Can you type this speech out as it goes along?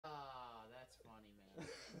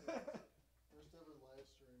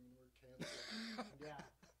Yeah.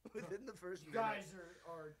 Within the first You minute. guys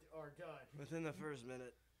are done. Within the first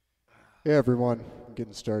minute. Hey everyone, I'm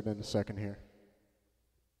getting started in a second here.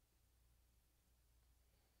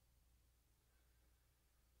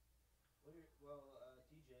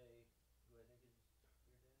 TJ, who I think is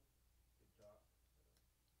your dad, good talk.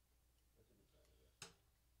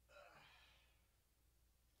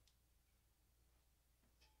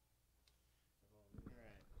 That's a good sign, I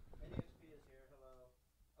guess. NEXP is here, hello.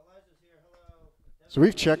 Eliza's here, hello. So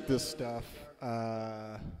we've checked this stuff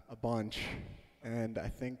a bunch, and I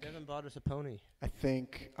think Devin bought us a pony.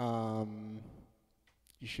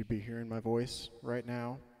 You should be hearing my voice right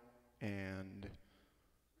now, and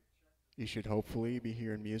you should hopefully be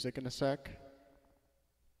hearing music in a sec.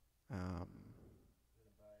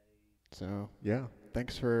 So yeah,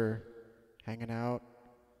 thanks for hanging out,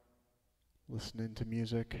 listening to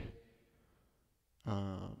music.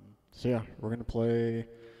 So yeah, we're gonna play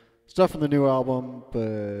stuff from the new album,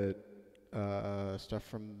 but stuff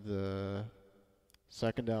from the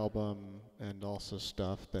second album, and also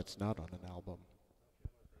stuff that's not on an album.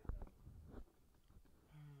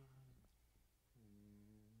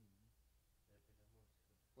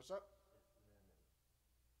 What's up?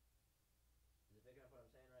 Is it picking up what I'm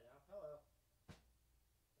saying right now? Hello.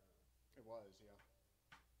 It was, yeah.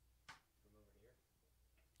 From over here.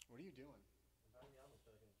 What are you doing? I'm finding the album so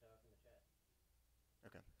I can talk in the chat.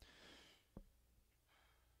 Okay.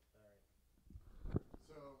 Sorry.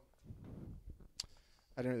 So,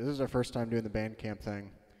 I don't. This is our first time doing the Bandcamp thing.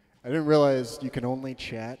 I didn't realize you can only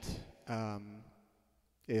chat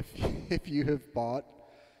if you have bought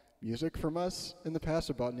music from us in the past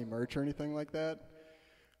or bought any merch or anything like that,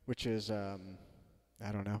 which is I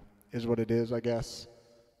don't know, is what it is, I guess.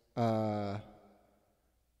 If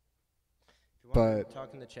you want But to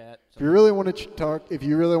talk in the chat. if you really want to talk, if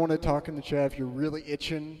you really want to talk in the chat, if you're really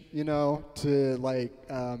itching, to like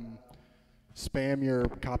spam your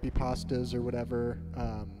copy pastas or whatever,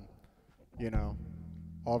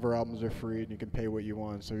 all of our albums are free and you can pay what you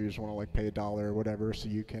want. So if you just want to like pay $1 or whatever, so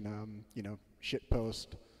you can shit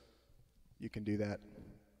post, you can do that.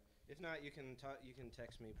 If not, you can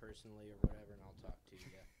text me personally or whatever, and I'll talk to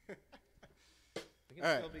you. We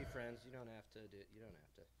can still be friends. You don't have to.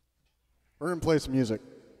 We're gonna play some music.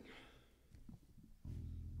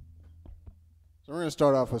 So we're gonna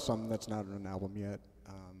start off with something that's not on an album yet,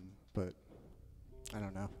 but I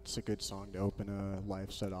don't know. It's a good song to open a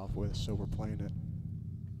live set off with, so we're playing it.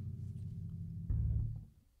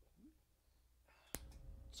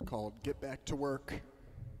 It's called "Get Back to Work."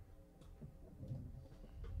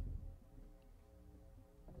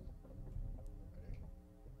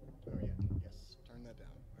 Oh yeah, yes. Turn that down.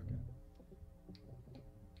 Okay.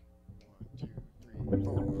 1, 2, 3,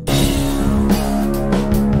 4.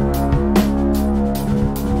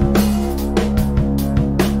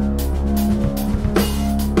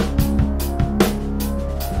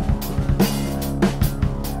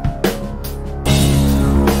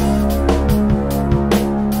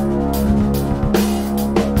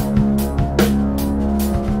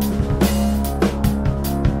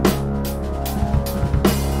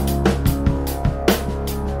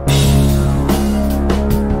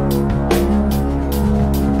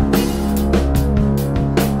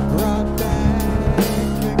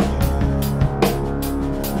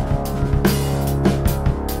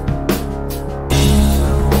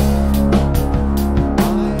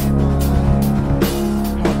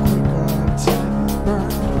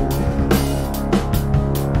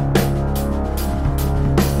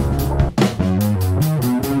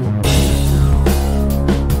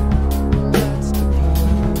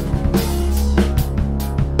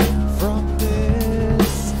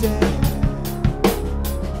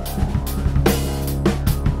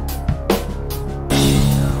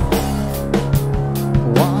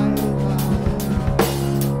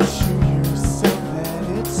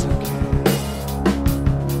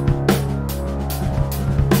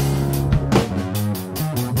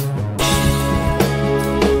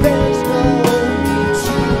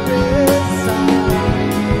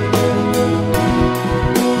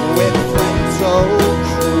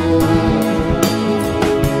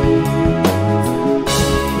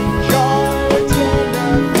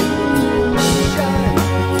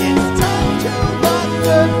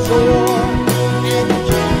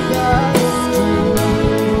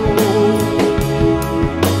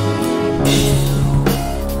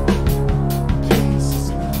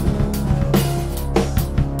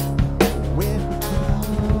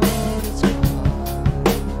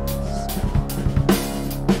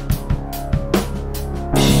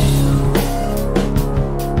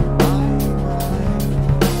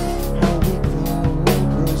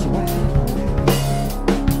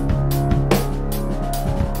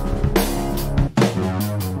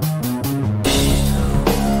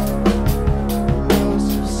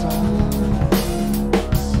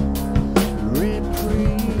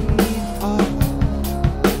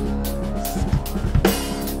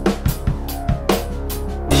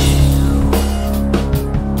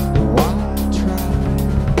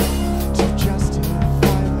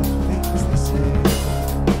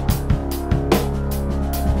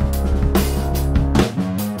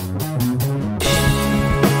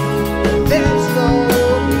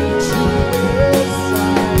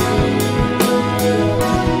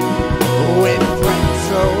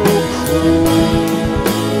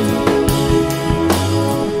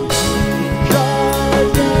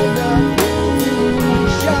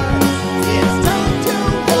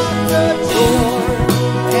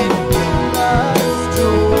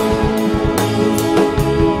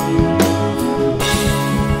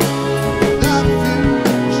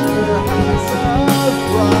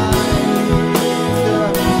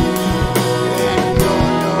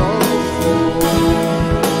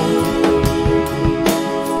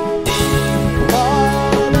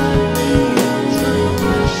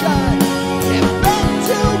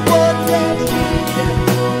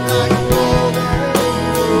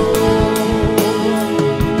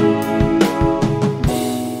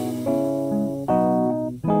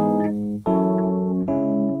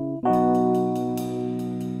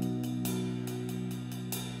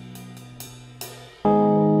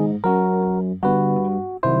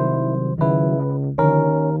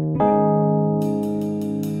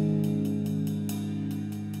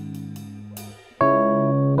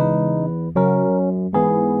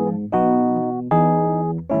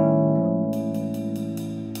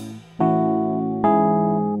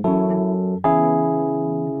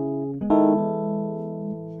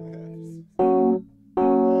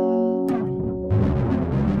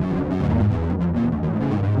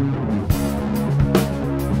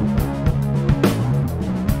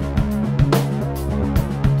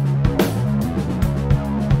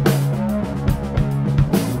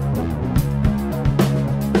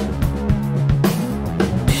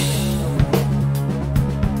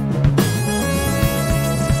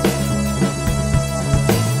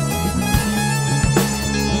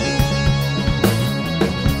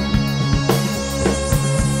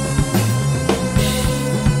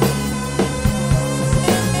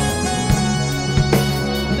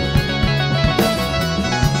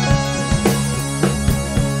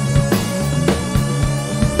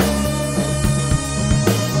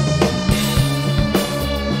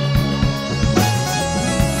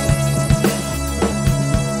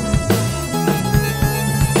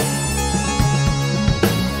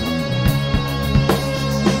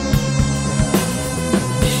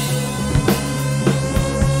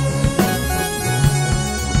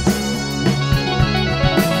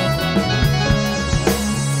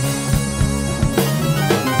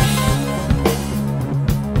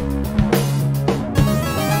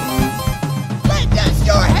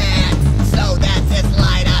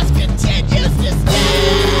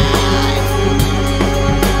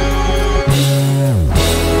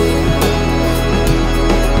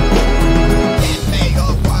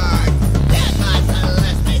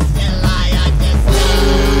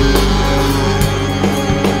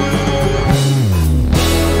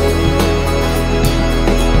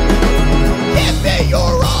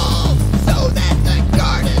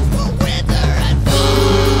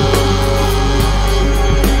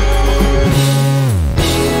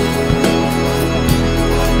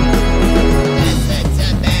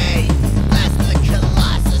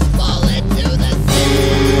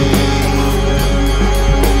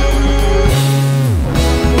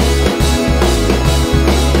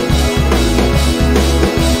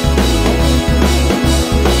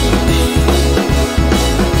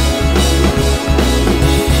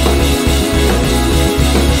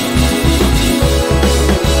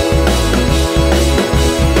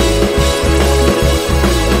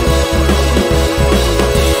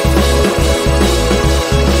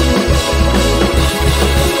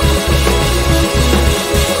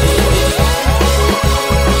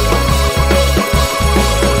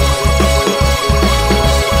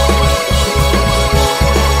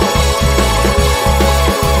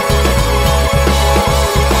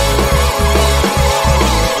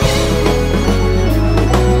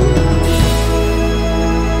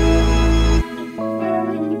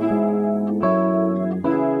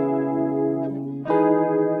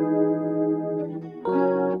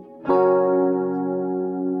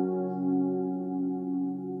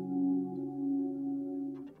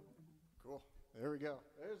 go.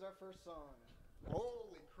 There's our first song.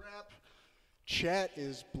 Holy crap. Chat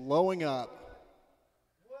is blowing up.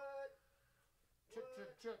 What?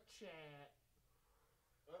 Chat.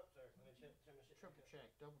 Oh, sorry. Let me check my shit. Triple check,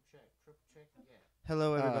 double check, triple check, yeah.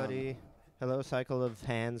 Hello, everybody. Hello, cycle of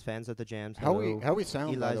fans at the jams. How Hello, we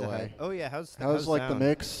sound, by Eliza the way? Hi. Oh yeah, how's like the sound?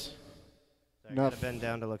 mix? Sorry, Enough. gotta bend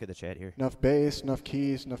down to look at the chat here. Enough bass, enough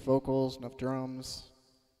keys, enough vocals, enough drums.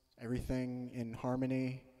 Everything in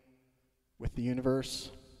harmony with the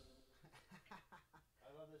universe. I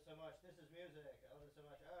love this so much. This is music. I love this so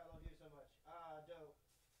much. I love you so much. Dope.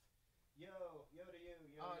 Yo to you.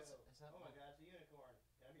 Yo. Oh, is that Oh my God, it's a unicorn.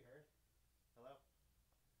 Can I be heard? Hello?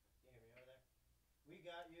 Can you hear me over there? We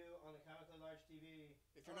got you on the comically large TV.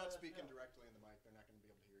 If you're not speaking directly in the mic, they're not going to be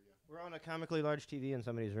able to hear you. We're on a comically large TV in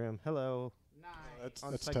somebody's room. Hello. Nice. On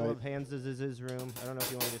That's Cycle tight. of Hands is his room. I don't know if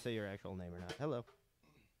you want me to say your actual name or not. Hello.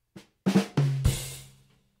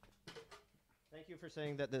 Thank you for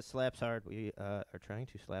saying that this slaps hard. We are trying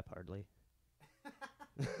to slap hardly.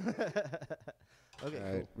 Okay, All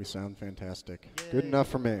right, cool. we sound fantastic. Yay. Good enough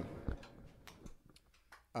for me.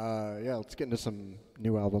 Yeah, let's get into some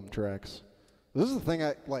new album tracks. This is the thing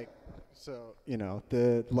I like. So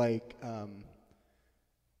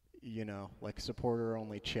supporter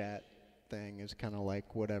only chat thing is kind of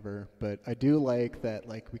like whatever. But I do like that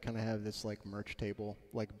we kind of have this merch table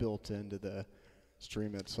built into the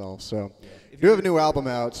stream itself. So If we do have a new album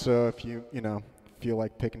out. So if you feel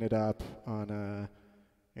like picking it up on a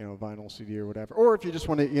vinyl CD or whatever, or if you just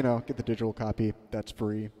want to get the digital copy, that's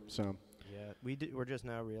free. So Yeah, we're just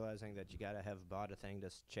now realizing that you gotta have bought a thing to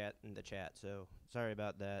chat in the chat. So sorry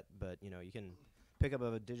about that, but you can pick up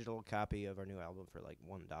a digital copy of our new album for $1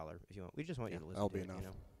 if you want. We just want you to listen that'll to be it. enough.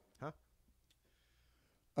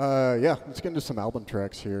 Huh? Yeah, let's get into some album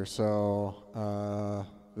tracks here. So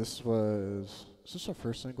is this our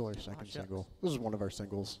first single or second shucks. single? This is one of our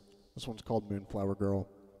singles. This one's called Moonflower Girl.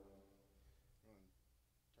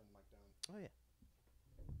 Turn the mic down. Oh yeah.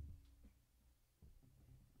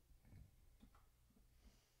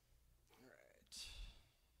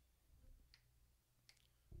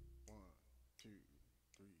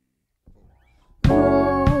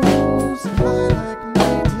 Rose, I like me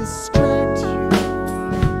distract you.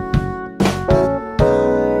 At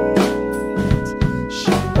night,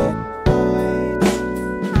 she invites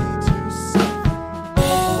me to something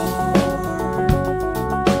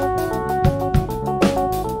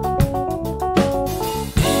more.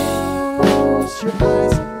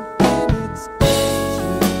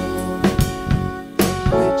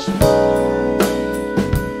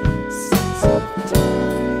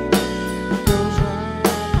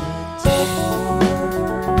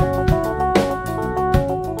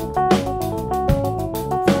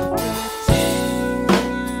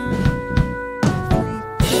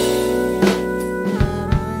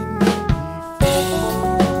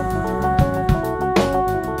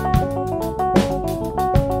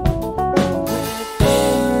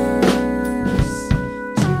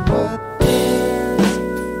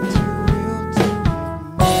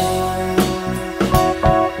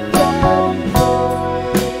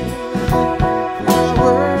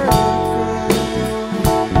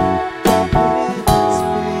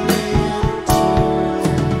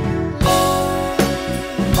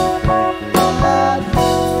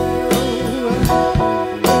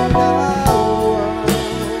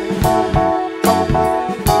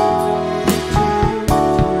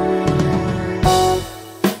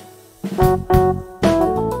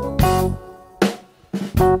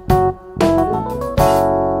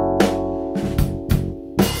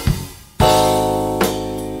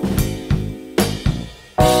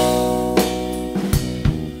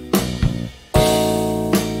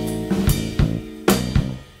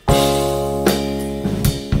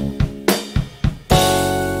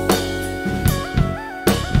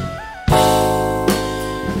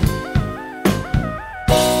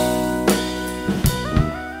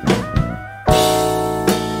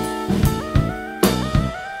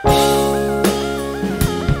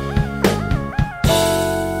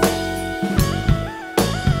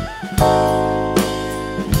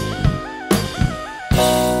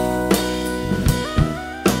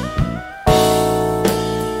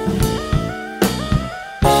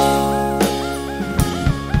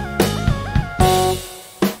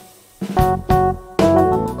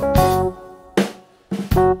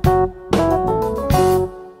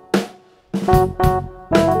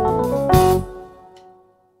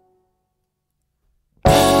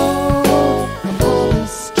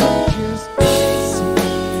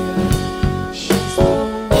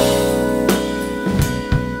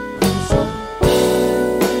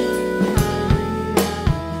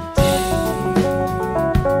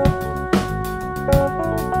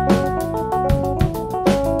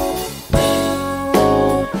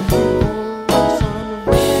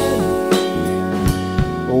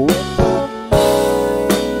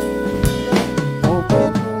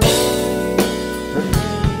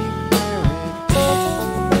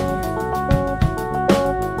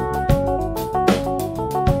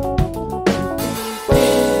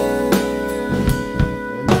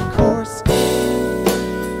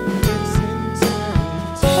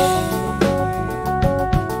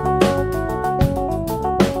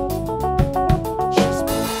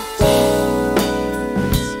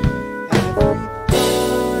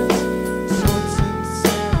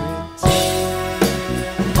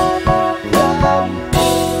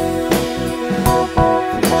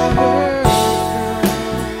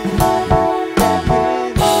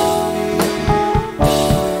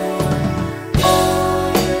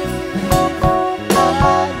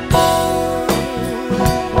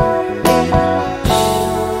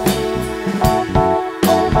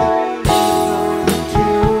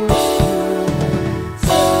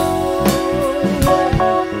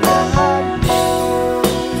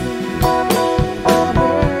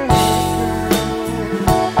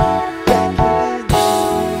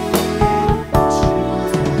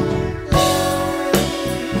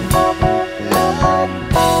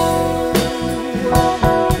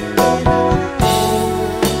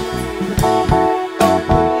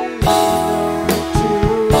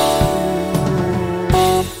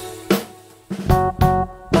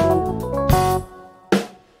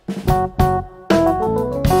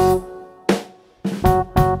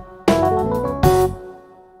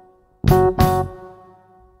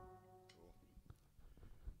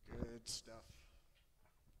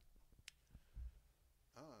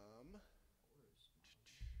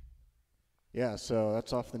 Yeah, so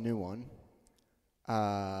that's off the new one.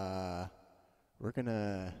 We're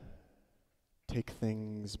gonna take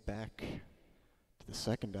things back to the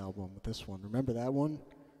second album with this one. Remember that one?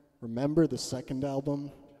 Remember the second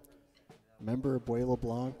album? Remember Abuela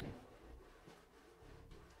Blanc?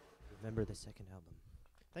 Remember the second album.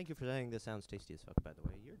 Thank you for saying this sounds tasty as fuck, by the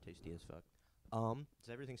way. You're tasty as fuck.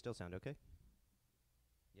 Does everything still sound okay?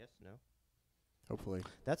 Yes? No? Hopefully.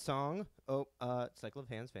 That song, Cycle of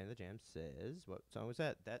Hands, Fan of the Jam says, what song was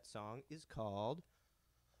that? That song is called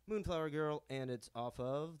Moonflower Girl, and it's off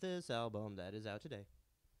of this album that is out today.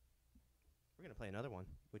 We're going to play another one,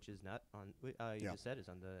 which is not on, you just said is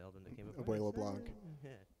on the album that came up. Abuela Blanc. Yeah.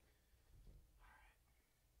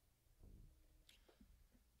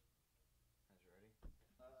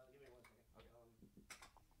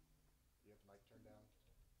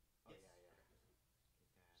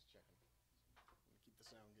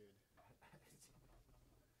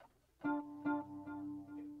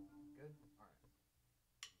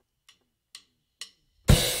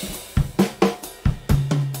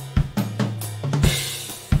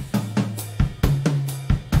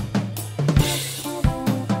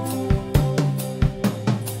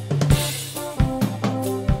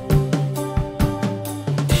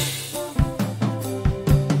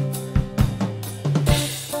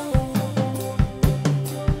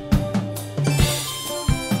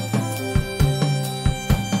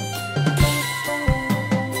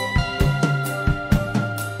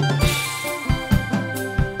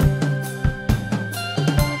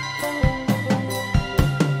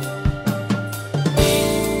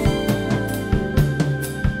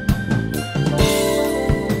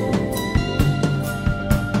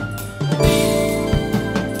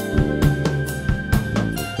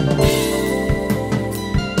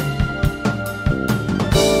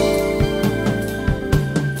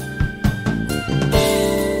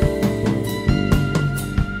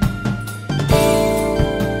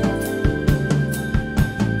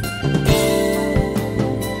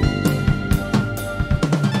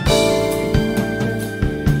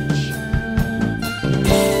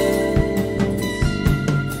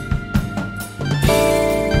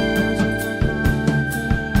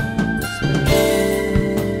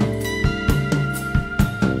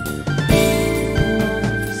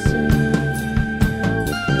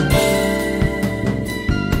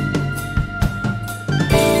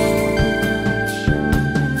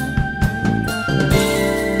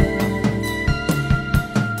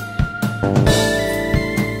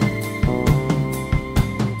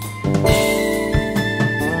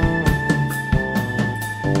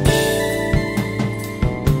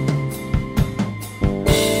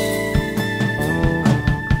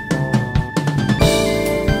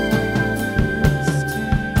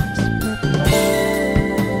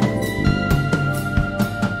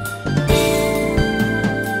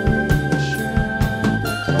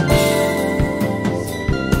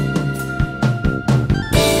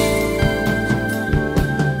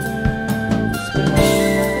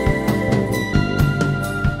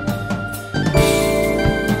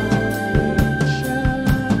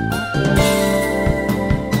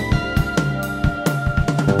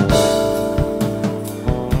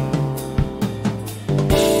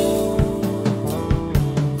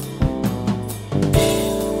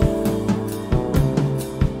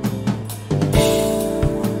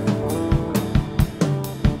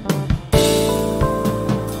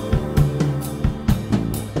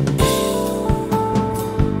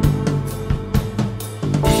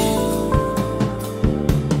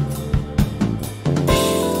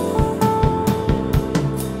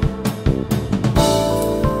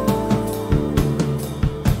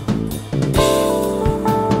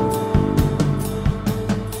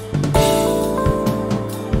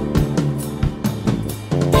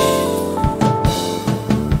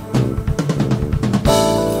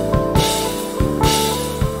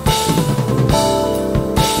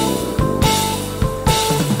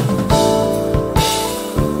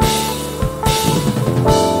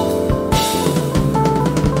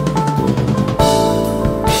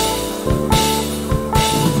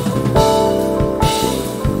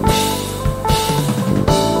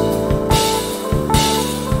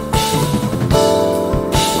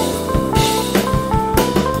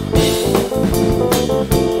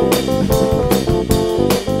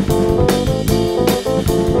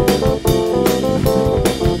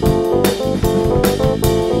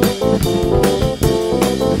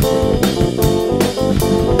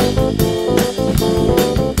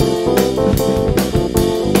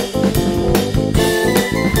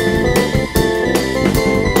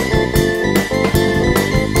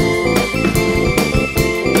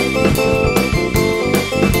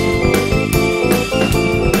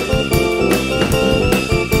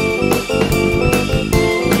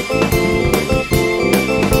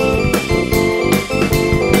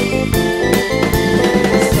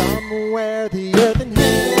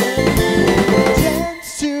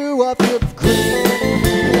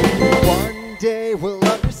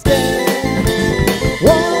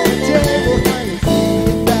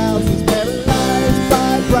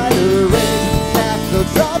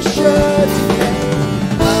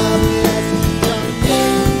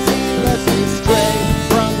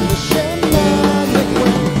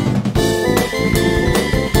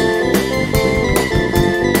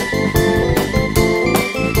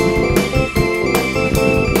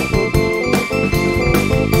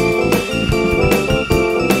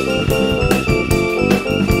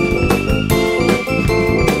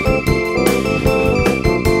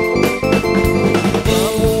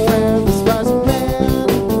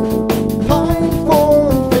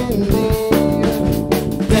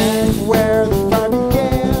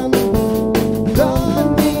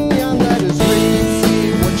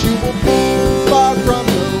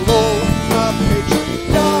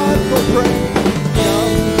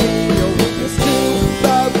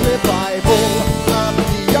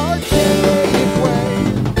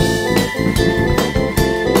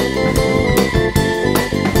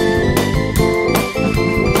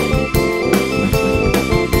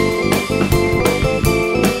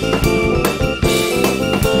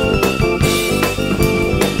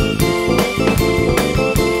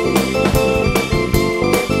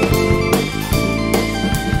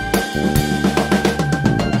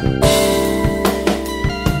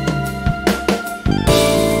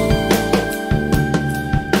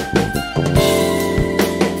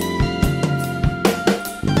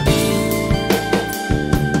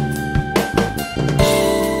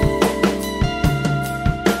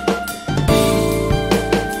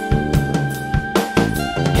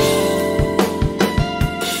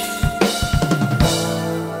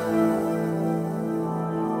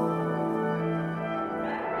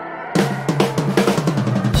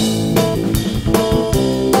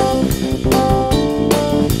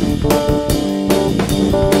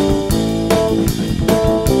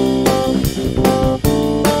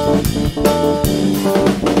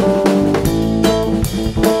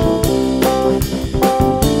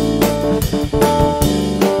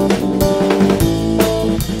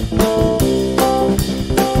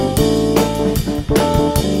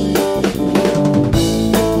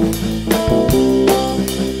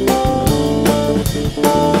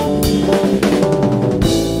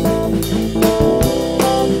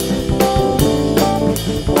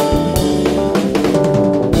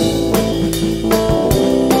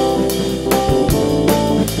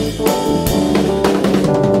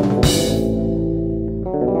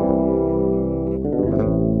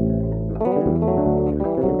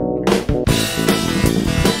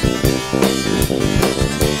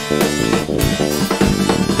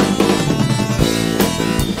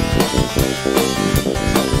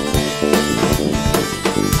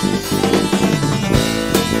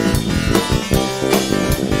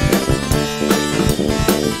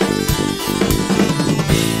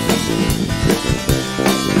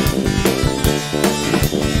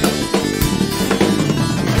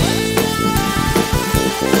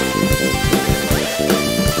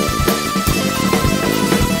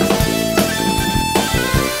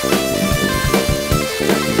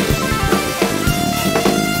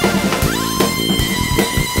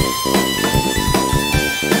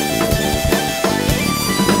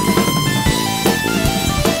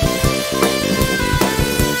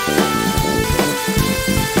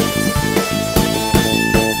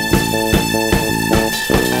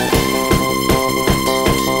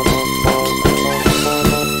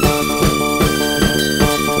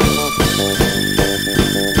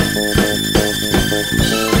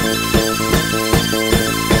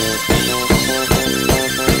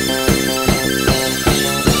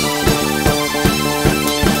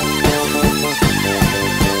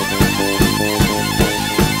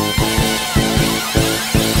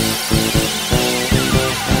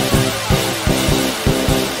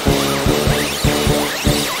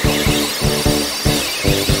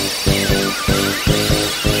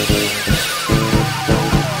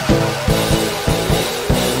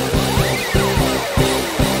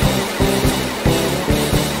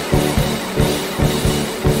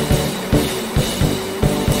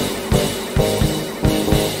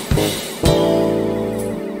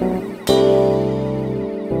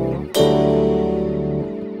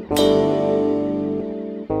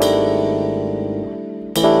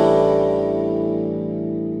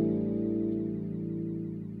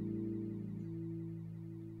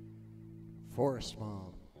 Forest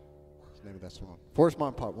Mom. What's the name of that song? Forest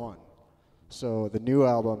Mom Part 1. So the new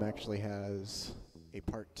album actually has a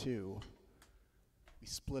Part 2. We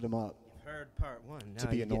split them up. Heard part 1. To Now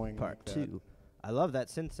be you get annoying part like that. 2. I love that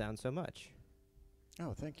synth sound so much.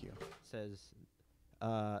 Oh, thank you. Says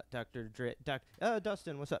Dr. Dre.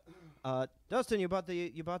 Dustin, what's up? Dustin, you bought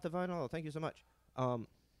the vinyl. Thank you so much.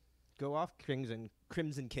 Go off, Crimson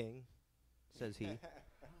King, says he.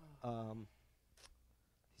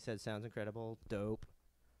 He said sounds incredible, dope.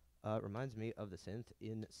 Reminds me of the synth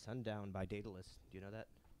in Sundown by Daedalus. Do you know that?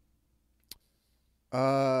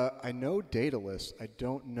 I know Daedalus. I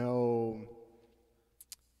don't know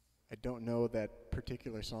that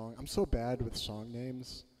particular song. I'm so bad with song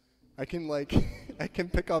names. I can I can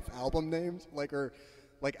pick up album names or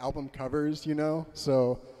album covers, you know.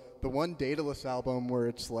 So the one Daedalus album where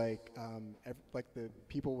it's the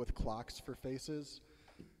people with clocks for faces.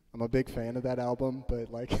 I'm a big fan of that album, but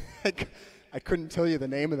I couldn't tell you the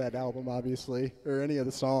name of that album, obviously, or any of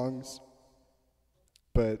the songs.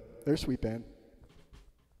 But they're a sweet band.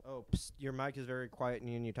 Oh, psst, your mic is very quiet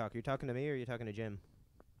when you talk. Are you talking to me or are you talking to Jim?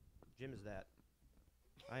 Jim is that.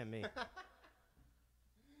 I am me.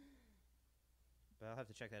 But I'll have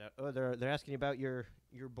to check that out. Oh, they're asking you about your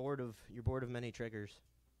board of many triggers.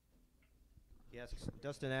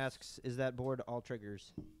 Dustin asks, is that board all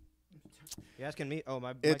triggers? You asking me? Oh,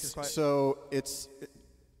 my mic is quiet. So it's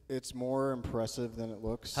more impressive than it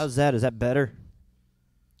looks. How's that? Is that better?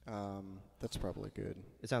 That's probably good.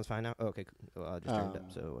 It sounds fine now. Oh, okay, cool. Well, I just turned it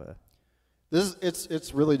up. So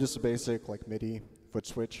it's really just a basic MIDI foot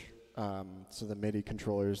switch. So the MIDI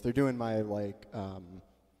controllers, they're doing my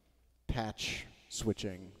patch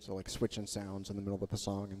switching, so switching sounds in the middle of a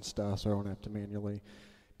song and stuff, so I don't have to manually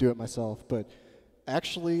do it myself. But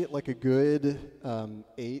actually, a good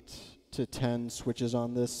 8 to 10 switches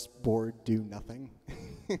on this board do nothing.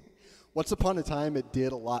 Once upon a time, it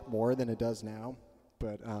did a lot more than it does now,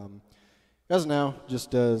 but as now,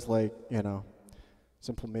 just does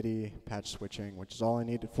simple MIDI patch switching, which is all I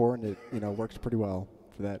need it for, and it works pretty well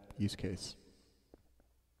for that use case.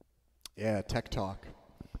 Yeah, tech talk.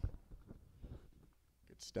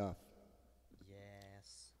 Good stuff.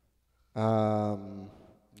 yes.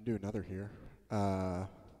 Do another here.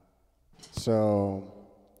 So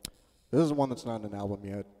this is one that's not an album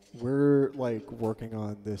yet. We're working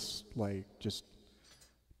on this just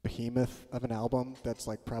behemoth of an album that's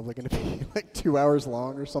probably going to be 2 hours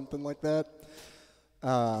long or something like that.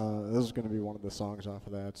 This is going to be one of the songs off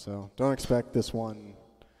of that, so don't expect this one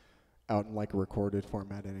out in a recorded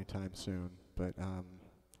format anytime soon. But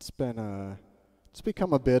it's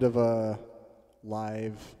become a bit of a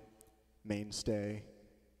live mainstay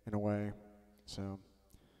in a way. So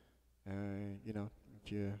if you want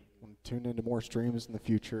to tune into more streams in the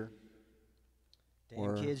future,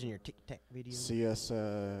 Damn kids in your tic-tac videos.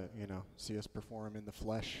 see us perform in the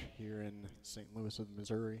flesh here in St. Louis of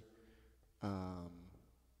Missouri.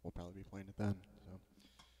 We'll probably be playing it then. So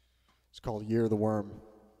it's called Year of the Worm.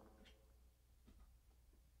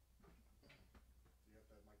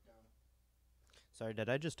 Sorry, did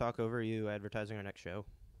I just talk over you advertising our next show?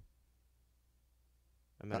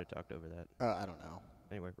 I might have talked over that. I don't know.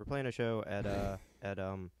 Anyway, we're playing a show at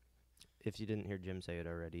if you didn't hear Jim say it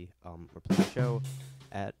already, we're playing a show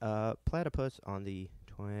at Platypus on the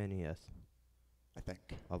 20th I think.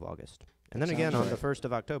 of August. That And then again sounds on the right. 1st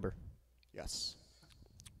of October. Yes.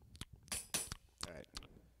 All right.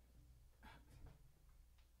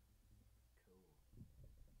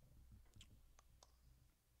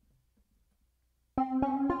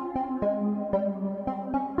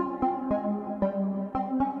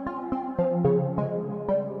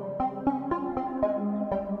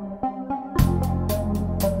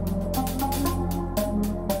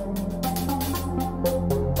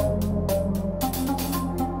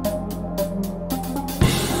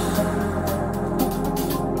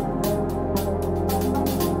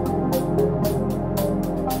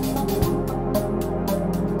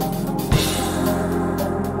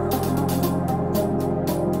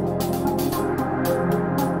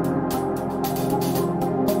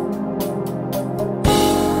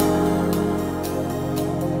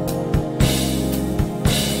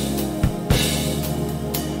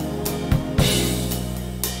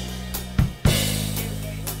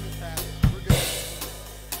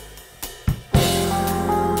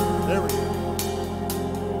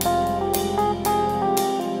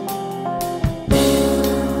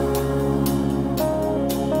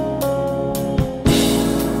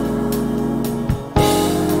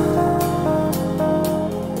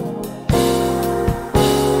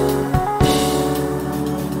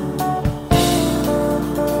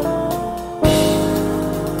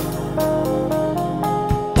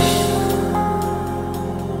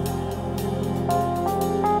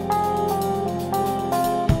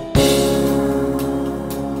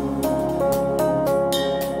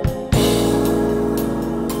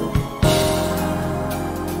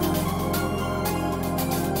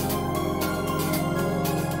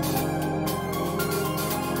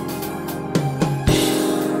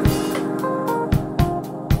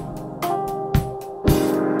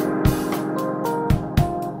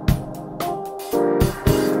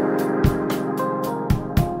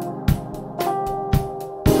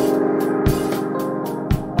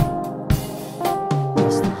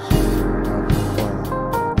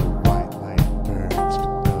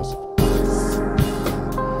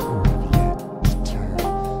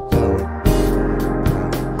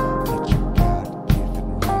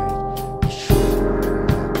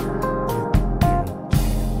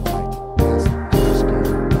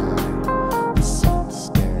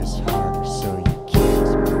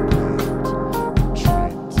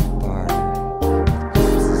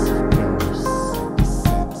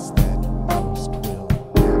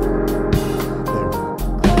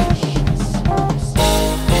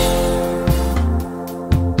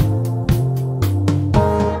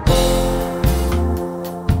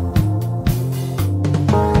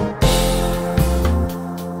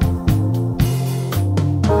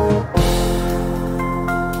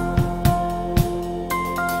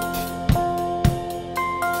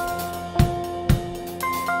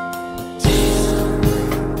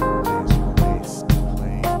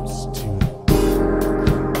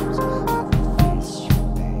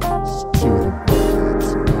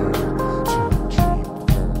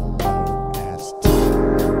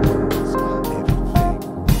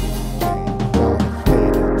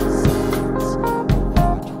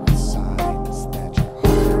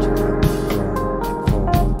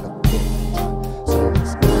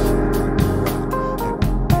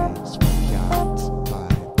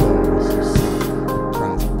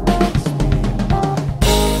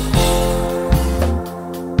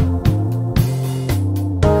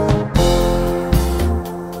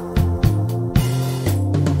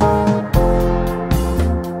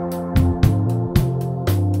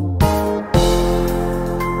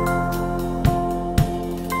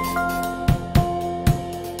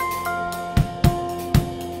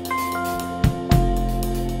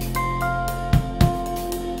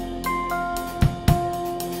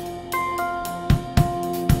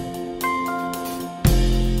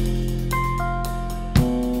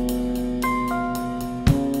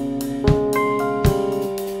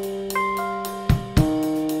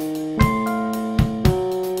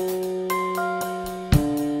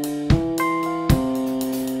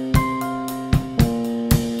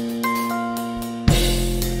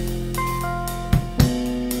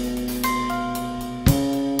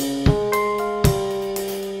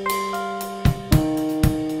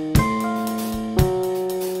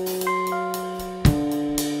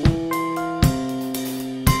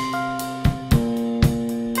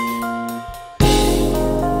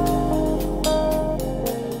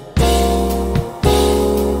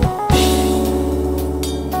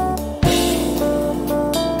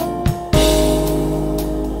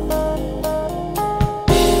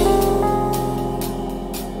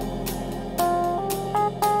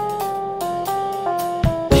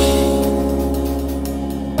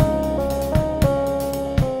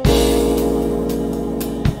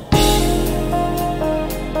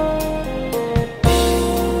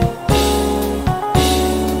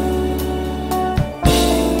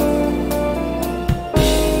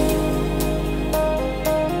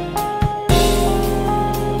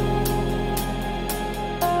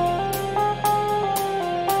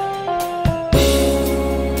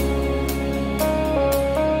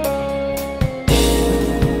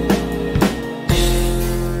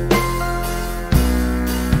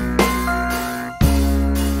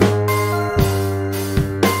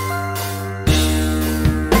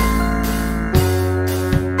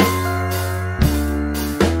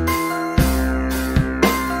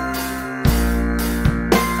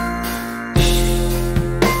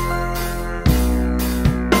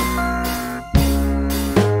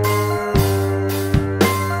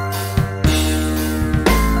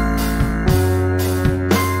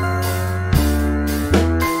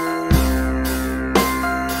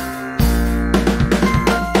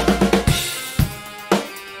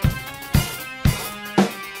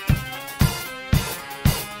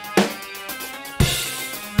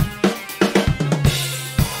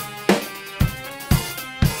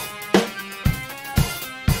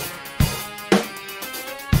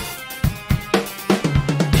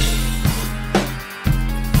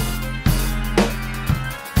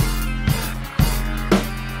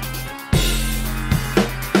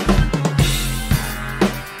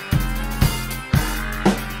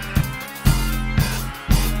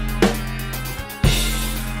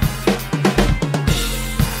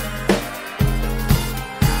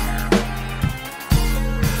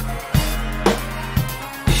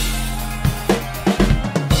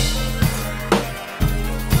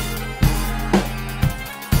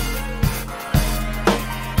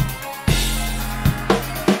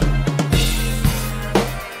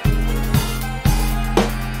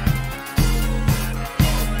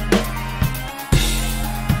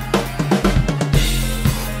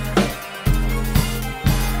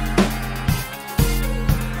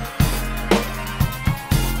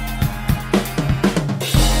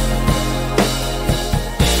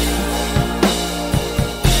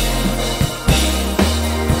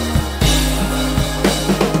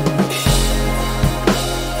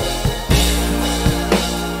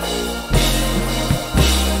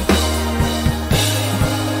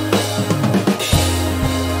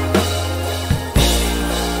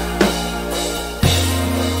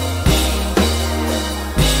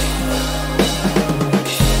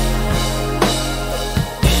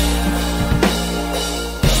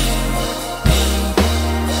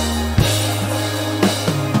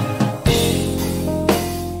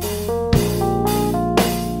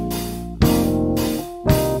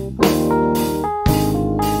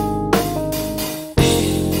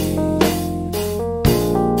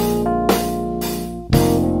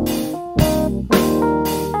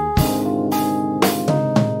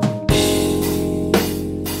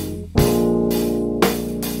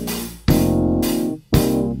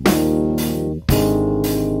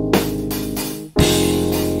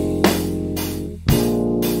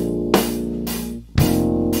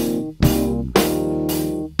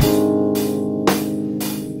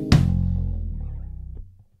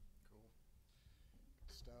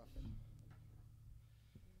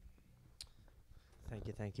 Thank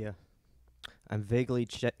you, thank you. I'm vaguely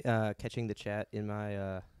catching the chat in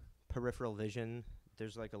my peripheral vision.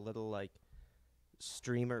 There's like a little like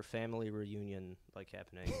streamer family reunion like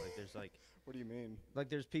happening. Like there's like What do you mean? like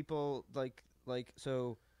there's people like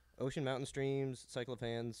so Ocean Mountain streams, Cycle of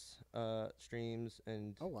Hands streams,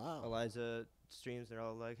 and Oh wow. Eliza streams. They're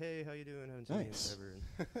all like, "Hey, how you doing? Haven't seen you in Nice. forever."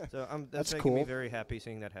 And so that's That's making me cool. very happy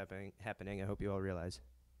seeing that happening. I hope you all realize.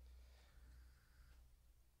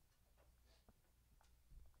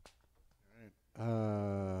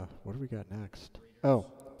 What do we got next? Oh,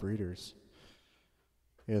 Breeders.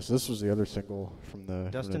 Yes, this was the other single from the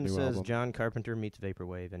Dustin new says album. John Carpenter meets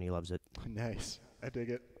Vaporwave, and he loves it. Nice. I dig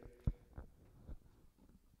it.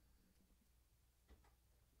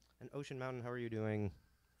 And Ocean Mountain, how are you doing?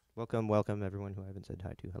 Welcome, everyone who I haven't said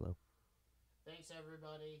hi to. Hello. Thanks,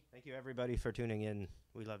 everybody. Thank you, everybody, for tuning in.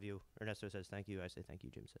 We love you. Ernesto says thank you. I say thank you.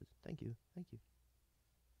 Jim says thank you. Thank you.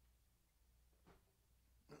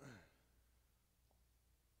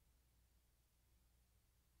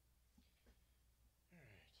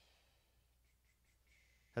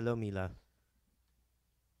 Hello, Mila.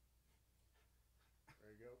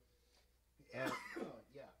 There you go. Yeah.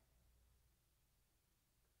 Yeah.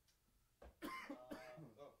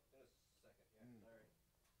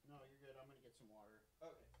 No, you're good. I'm gonna get some water.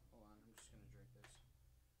 Okay. Hold on. I'm just gonna drink this.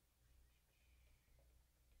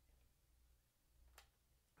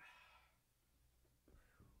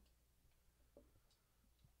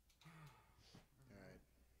 All right.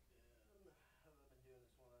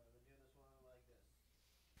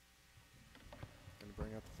 Gonna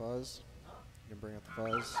bring out the fuzz. Gonna bring out the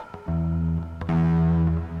fuzz.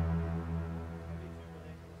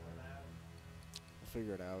 We'll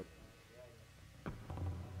figure it out.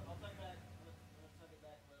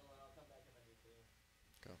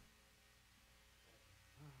 Go.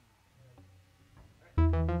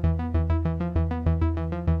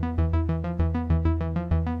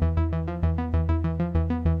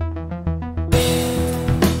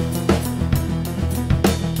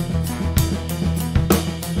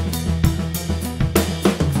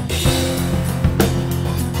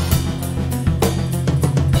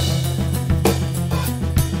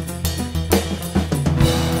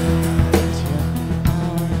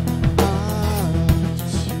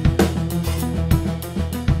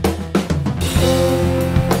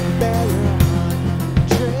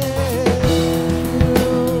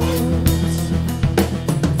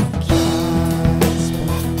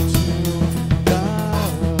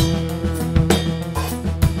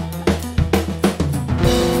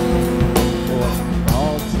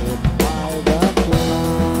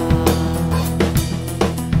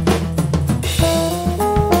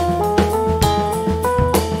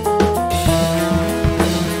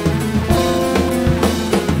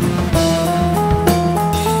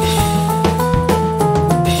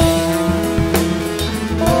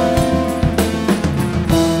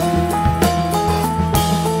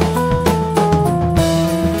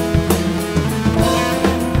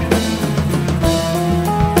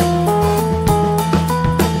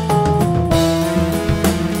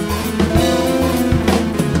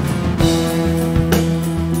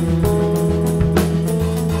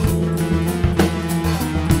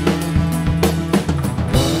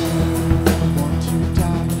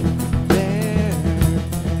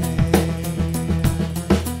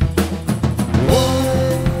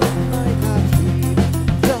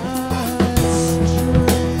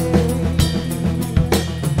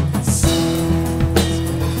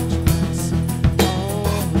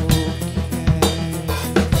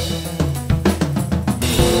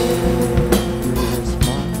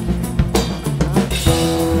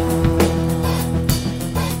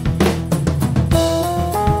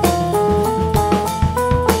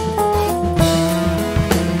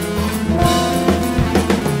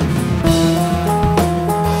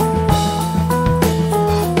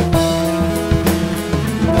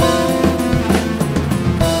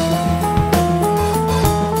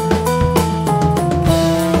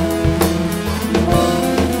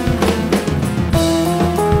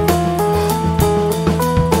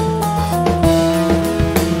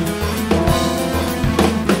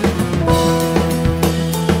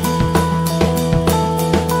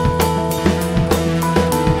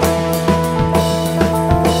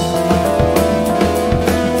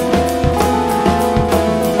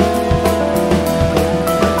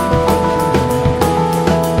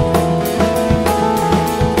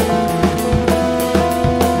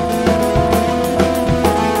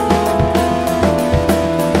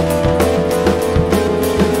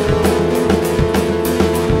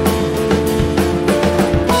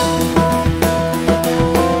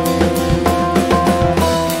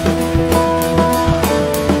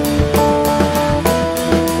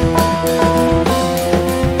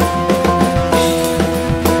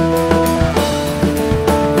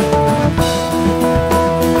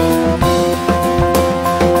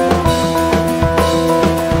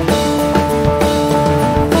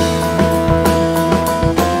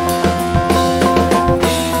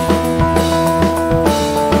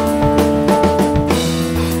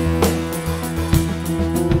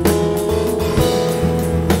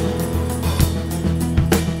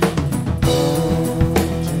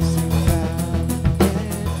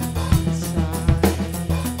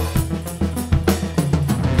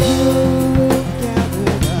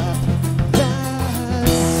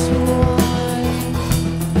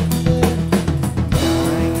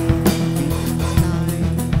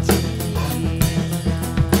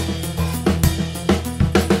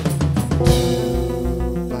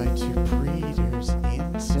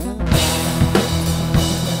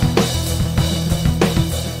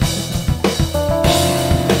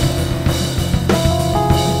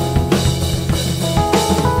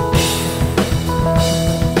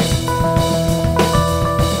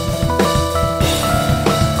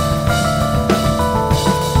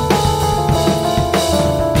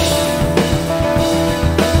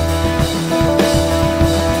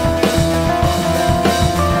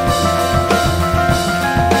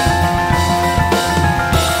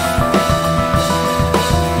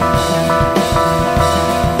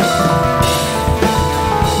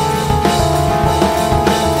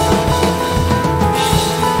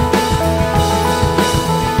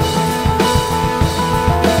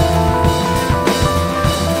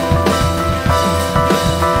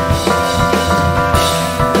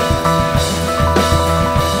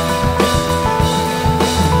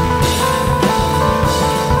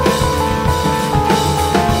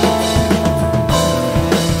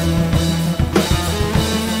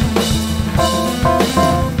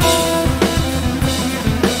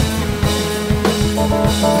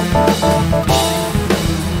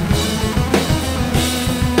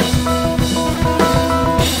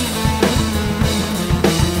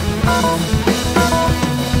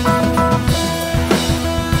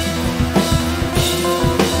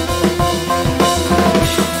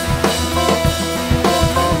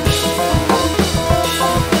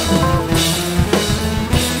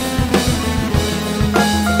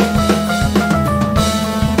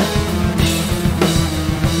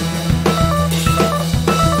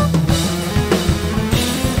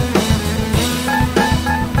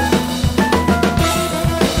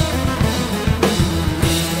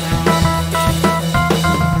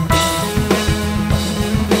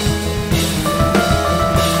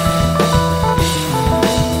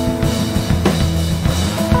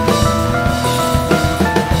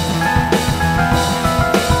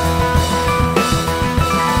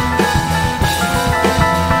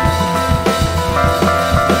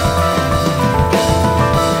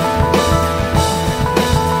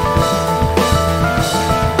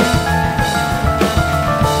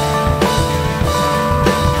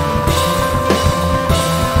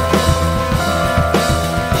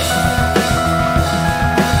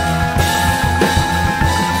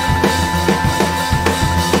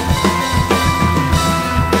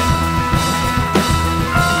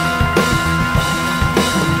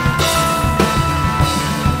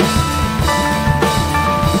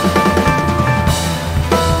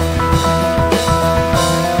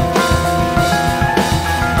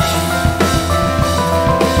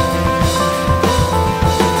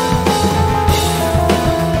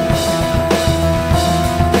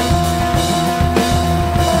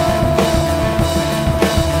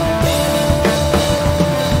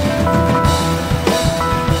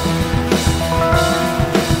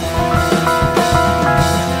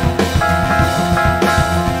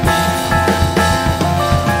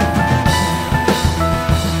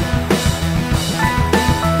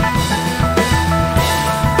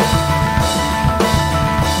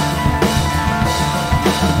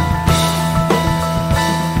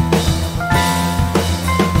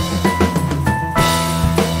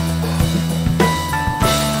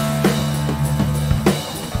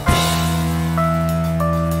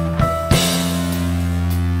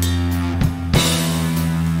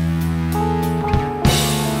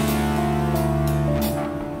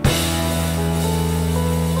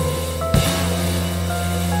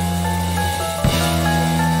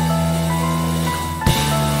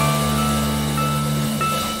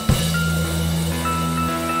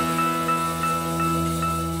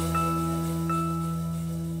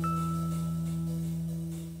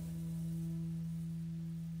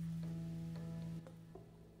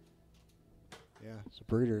 Yeah, it's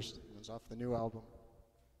Breeders. It's off the new album.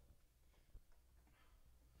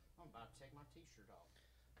 I'm about to take my t-shirt off.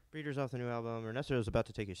 Breeders off the new album. Ernesto's about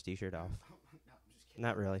to take his t-shirt off. No, I'm just kidding.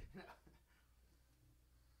 Not really.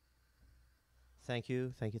 Thank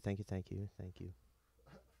you, thank you, thank you, thank you, thank you.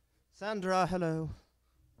 Sandra, hello.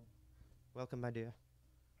 Welcome, my dear.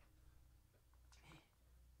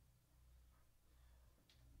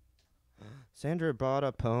 Sandra bought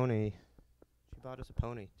a pony. She bought us a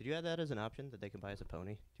pony. Did you add that as an option, that they can buy us a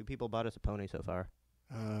pony? 2 people bought us a pony so far.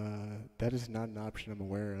 That is not an option I'm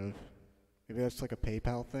aware of. Maybe that's like a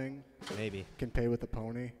PayPal thing. Maybe. Can pay with a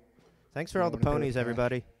pony. Thanks for You all the wanna pay with ponies, cash?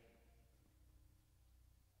 everybody.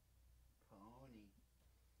 Pony.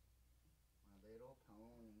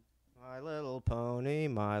 My little pony.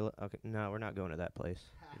 My little pony, okay, no, we're not going to that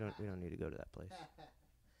place. We don't need to go to that place.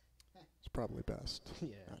 It's probably best.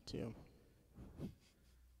 Yeah. Not to.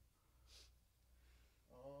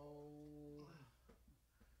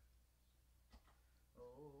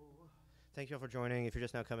 Thank you all for joining. If you're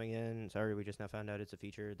just now coming in, sorry, we just now found out it's a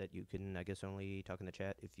feature that you can, I guess, only talk in the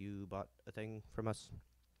chat if you bought a thing from us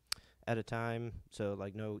at a time. So,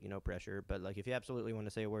 like, no pressure. But, like, if you absolutely want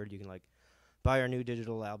to say a word, you can, like, buy our new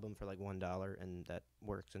digital album for, like, $1, and that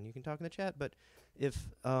works. And you can talk in the chat. But if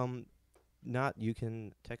not, you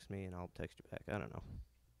can text me, and I'll text you back. I don't know.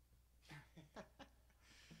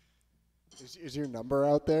 Is your number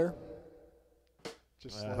out there?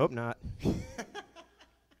 Just I hope not.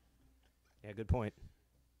 Yeah, good point.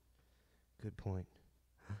 Good point.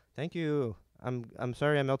 Thank you. I'm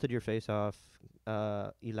sorry I melted your face off.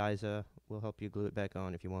 Eliza, we'll help you glue it back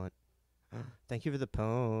on if you want. Thank you for the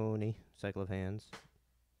pony. Cycle of Hands.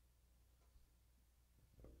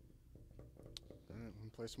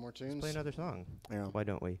 Play some more tunes. Let's play another song. Yeah. Why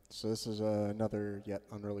don't we? So this is another yet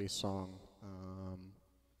unreleased song.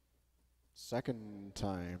 Second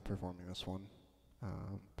time performing this one,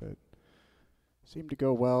 but seemed to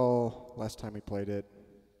go well last time we played it.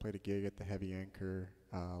 Played a gig at the Heavy Anchor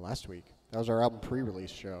last week. That was our album pre-release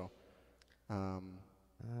show. I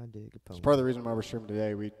dig a pony. It's part of the reason why we're streaming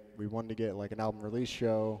today. We wanted to get like an album release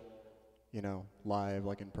show live,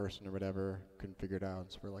 like in person or whatever, couldn't figure it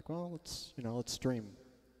out. So we're like, well, let's stream.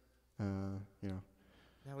 Now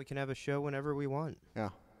we can have a show whenever we want. Yeah.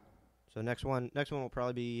 So next one will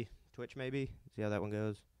probably be Twitch, maybe. See how that one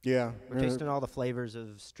goes. Yeah. We're tasting all the flavors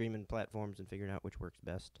of streaming platforms and figuring out which works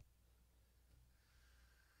best.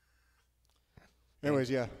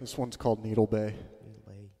 Anyways, yeah, this one's called Needle Bay. Needle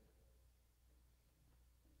Bay.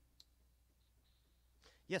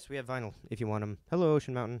 Yes, we have vinyl if you want them. Hello,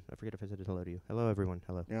 Ocean Mountain. I forget if I said hello to you. Hello, everyone.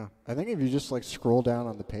 Hello. Yeah, I think if you just like scroll down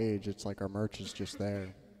on the page, it's like our merch is just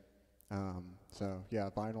there. So yeah,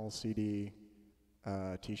 vinyl, CD,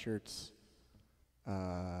 T-shirts.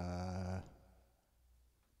 I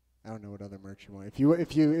don't know what other merch you want.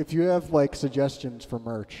 If you have like suggestions for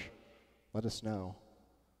merch, let us know.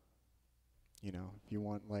 If you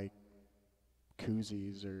want like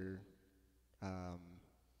koozies or We'll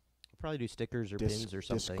probably do stickers or pins or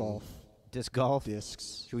something. disc golf. Disc golf.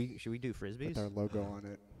 Discs Should we do frisbees? with our logo on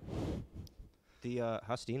it. The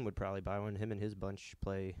Hostine would probably buy one. Him and his bunch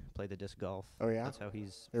play the disc golf. Oh yeah. That's how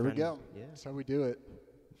he's. There we go. Yeah. That's how we do it.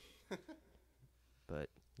 But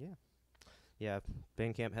yeah.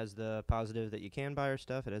 Bandcamp has the positive that you can buy our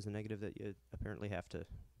stuff. It has the negative that you apparently have to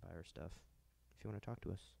buy our stuff. If you want to talk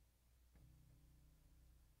to us.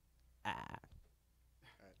 All right,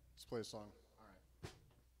 let's play a song.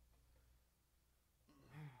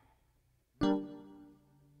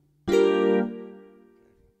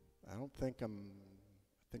 I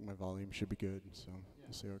think my volume should be good, so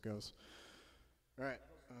we'll see how it goes. All right.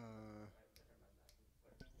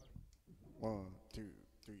 1, 2,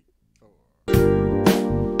 3, 4.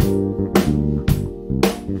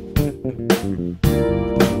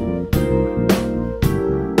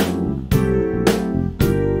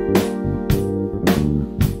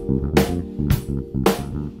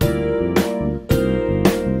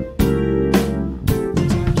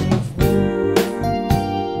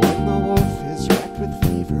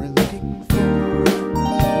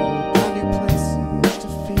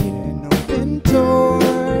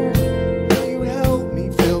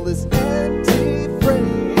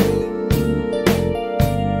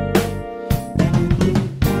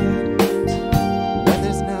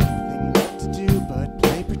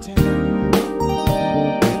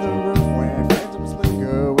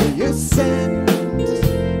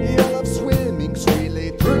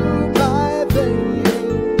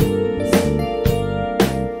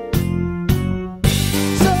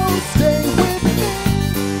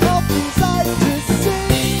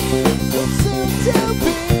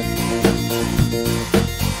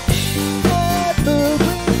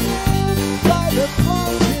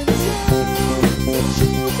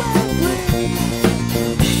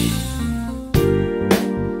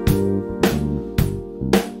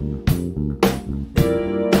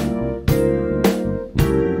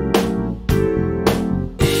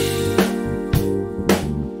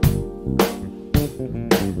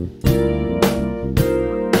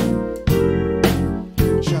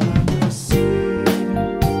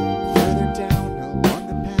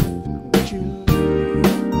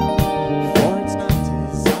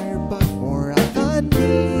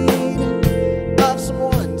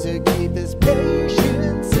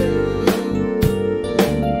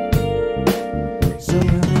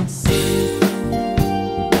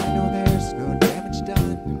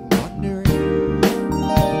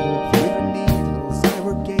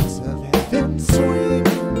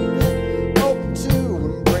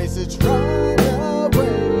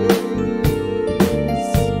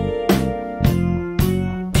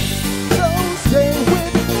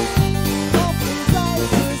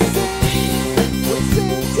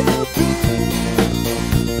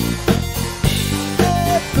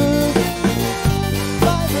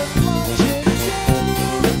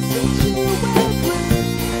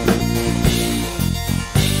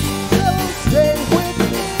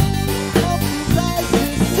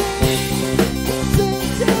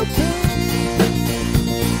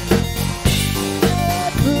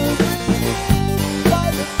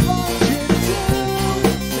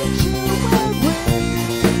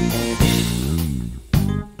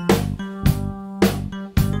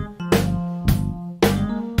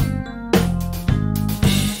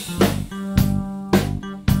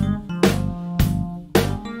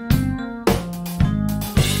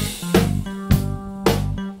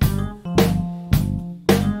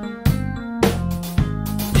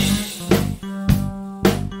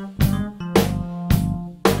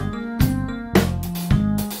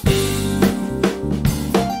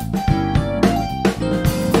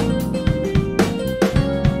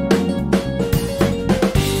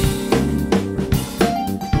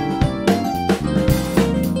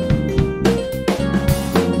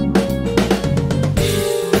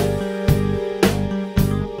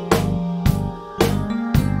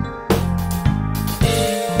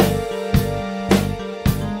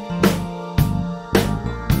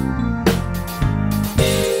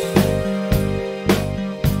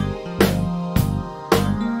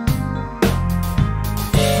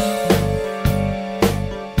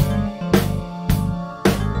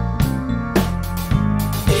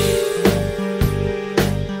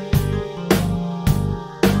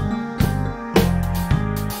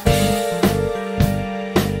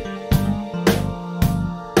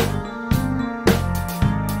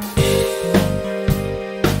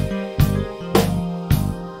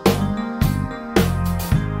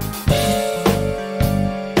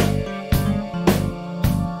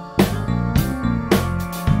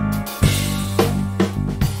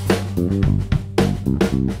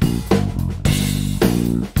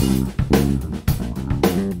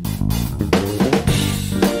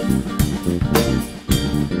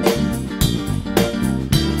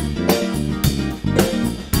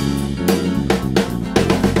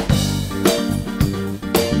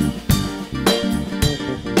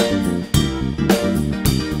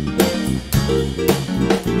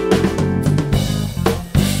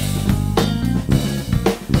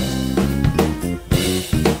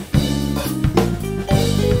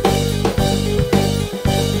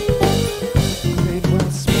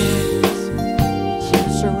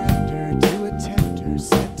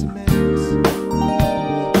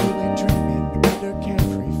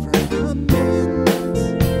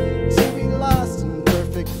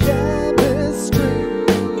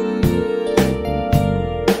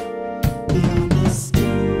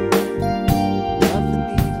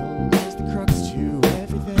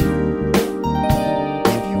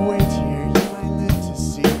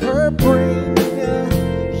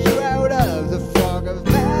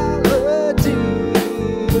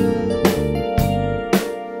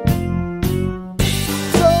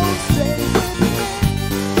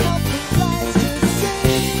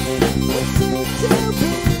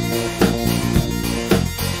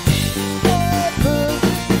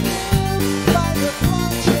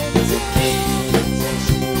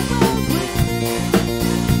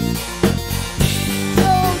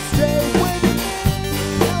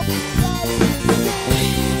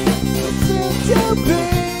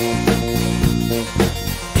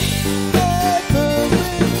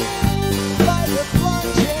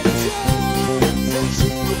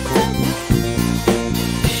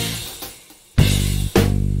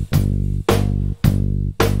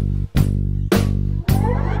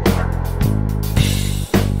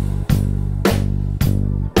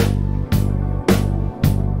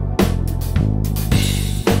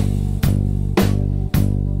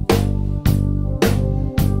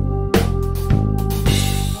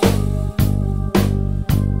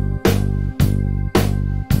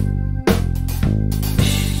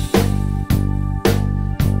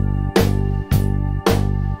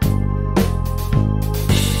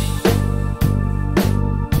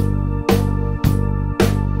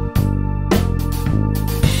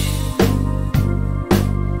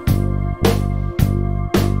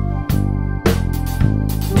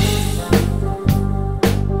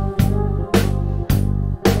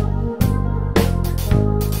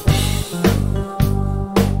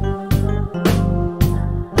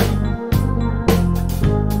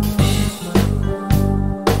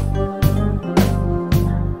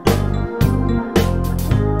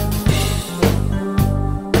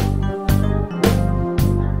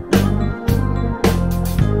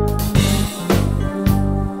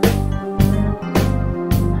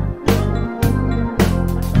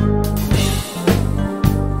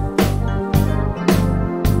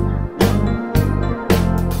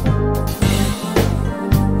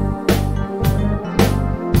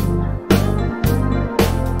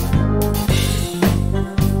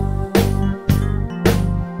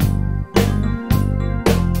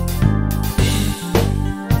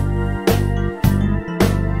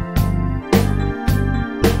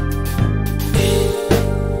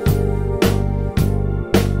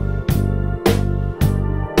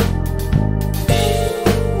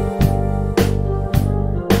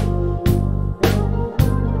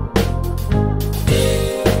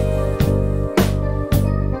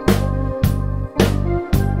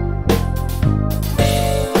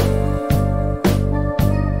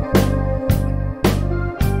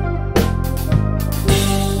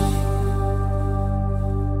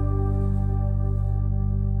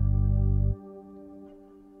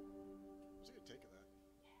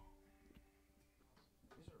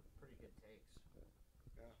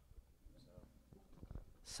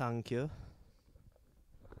 Thank you.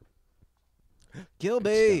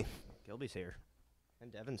 Gilby! Gilby's here.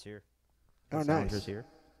 And Devin's here. Oh, And nice. Sandra's here.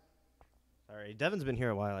 Sorry, Devin's been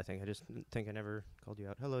here a while, I think. I just think I never called you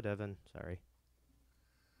out. Hello, Devin. Sorry.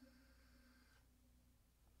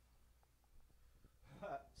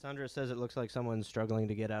 Sandra says it looks like someone's struggling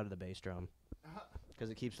to get out of the bass drum.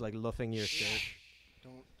 Because it keeps, like, luffing your shirt.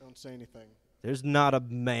 Don't say anything. There's not a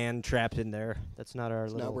man trapped in there. That's not our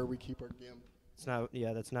It's little... not where we keep our gimp. It's not,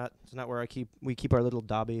 yeah, it's not where we keep our little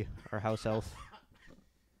Dobby, our house elf.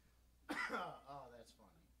 Oh, that's funny.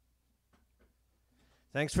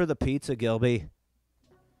 Thanks for the pizza, Gilby.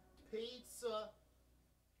 Pizza.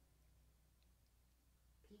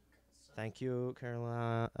 Thank you,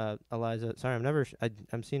 Caroline, Eliza. Sorry,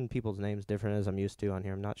 I'm seeing people's names different as I'm used to on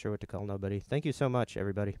here. I'm not sure what to call nobody. Thank you so much,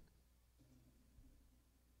 everybody.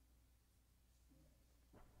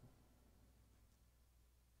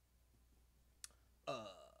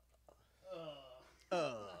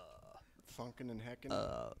 Funk funkin' and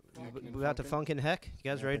heckin'. We got the funk and heck.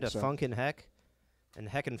 You guys Yeah, I ready to think so. funk and heck? And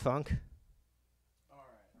heck and funk?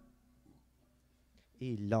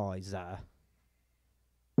 Eliza.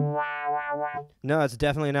 No, it's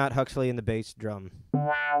definitely not Huxley in the bass drum.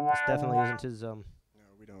 This definitely isn't his No,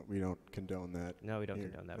 we don't condone that. No, we don't Here,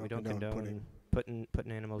 condone that. don't we don't condone condone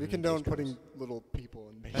putting animals We in condone bass drums. putting little people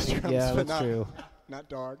in bass drums, Yeah, but that's true. not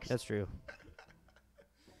dogs. That's true.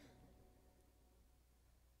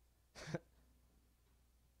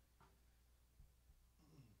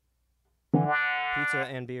 Pizza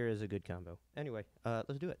and beer is a good combo. Anyway,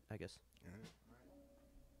 let's do it, I guess. All right.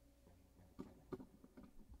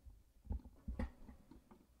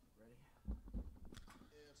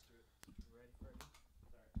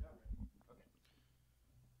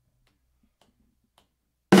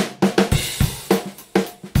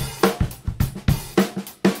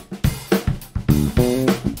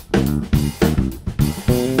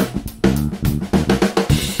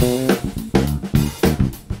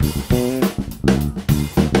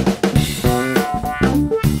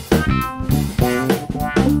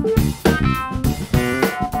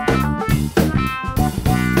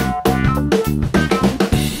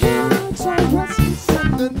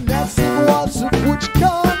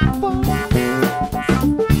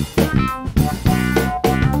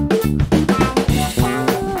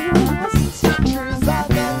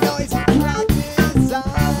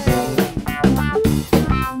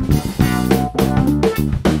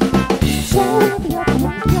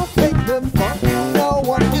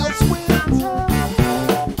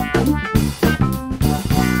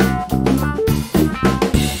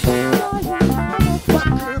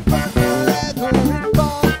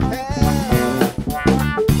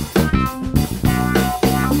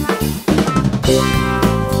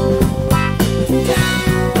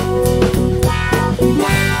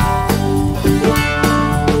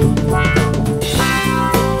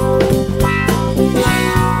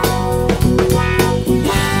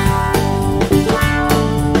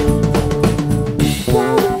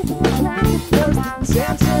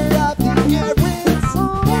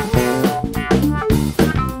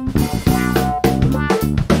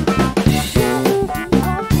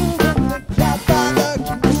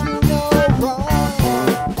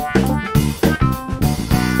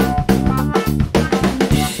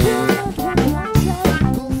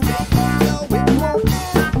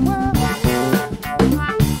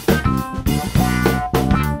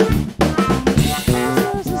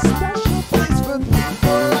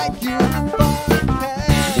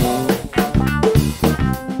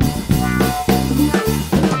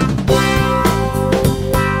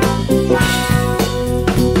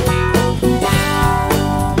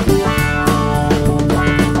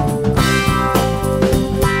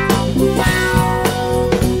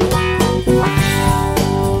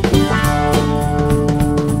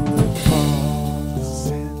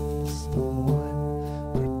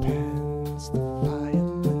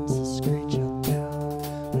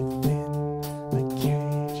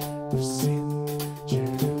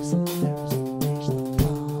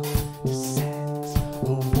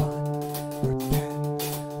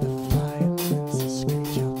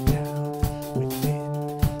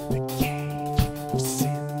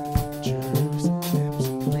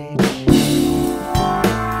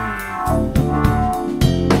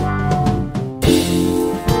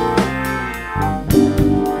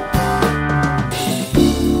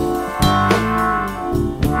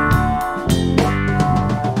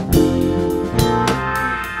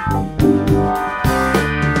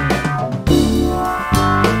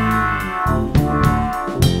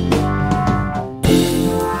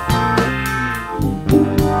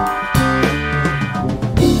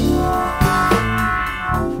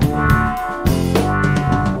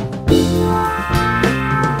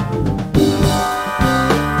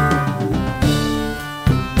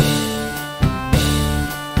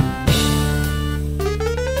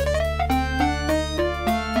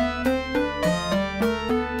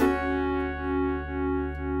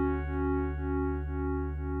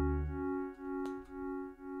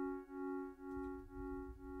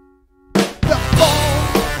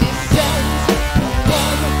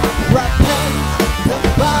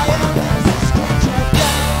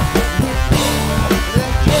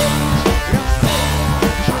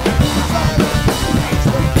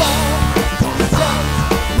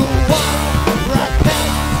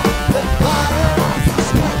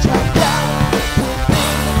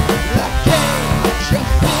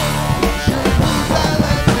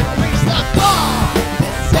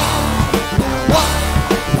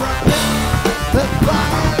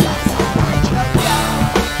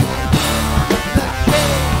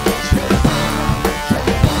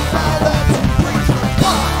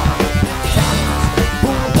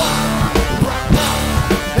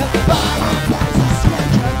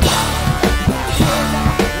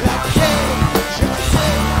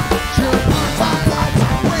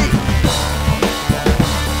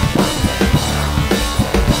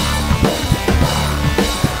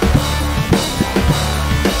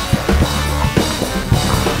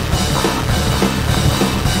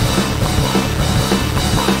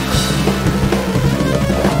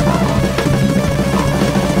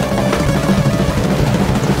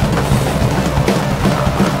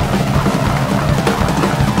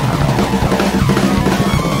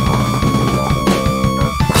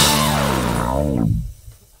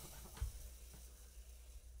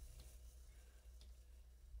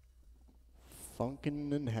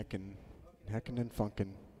 funkin' and heckin' and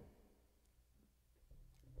funkin'.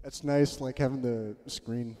 It's nice, like having the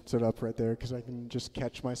screen set up right there, because I can just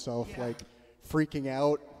catch myself like freaking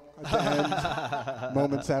out at the end,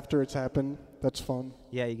 moments after it's happened. That's fun.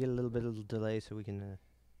 Yeah, you get a little bit of delay so we can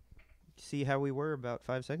see how we were about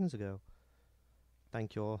 5 seconds ago.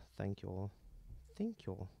 Thank you all. Thank you all. Thank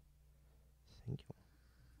you all. Thank you all.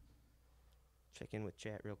 Check in with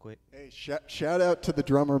chat real quick. Hey, shout out to the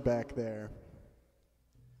drummer back there.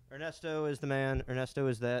 Ernesto is the man. Ernesto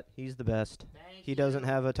is that. He's the best. Thank He you. doesn't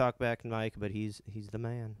have a talkback mic, but he's the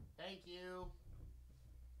man. Thank you.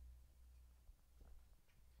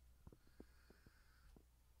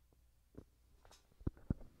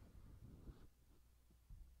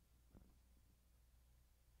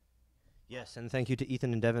 Yes, and thank you to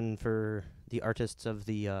Ethan and Devin for the artists of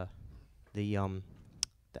the album.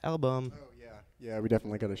 Oh yeah, we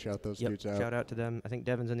definitely got to shout those dudes out. Shout out to them. I think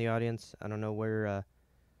Devin's in the audience. I don't know where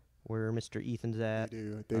Mr. Ethan's at.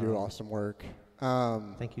 They do awesome work.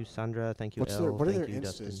 Thank you, Sandra. Thank you, Elle. What are their Thank you, instas?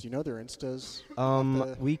 Dustin. Do you know their instas?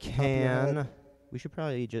 We top of your head? can. We should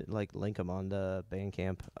probably link them on the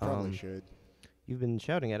Bandcamp. Probably should. You've been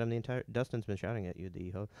shouting at him the entire. Dustin's been shouting at you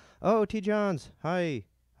Oh, T. Johns. Hi,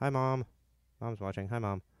 Mom. Mom's watching. Hi,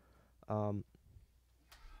 Mom.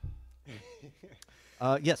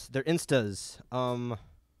 Yes, they're instas. One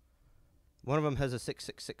of them has a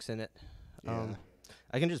 666 in it. Yeah.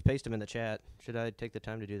 I can just paste them in the chat. Should I take the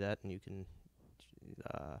time to do that? And you can.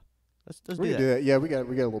 Let's We do can do that. that. Yeah, we got a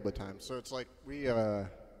little bit of time. So it's like we.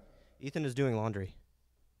 Ethan is doing laundry.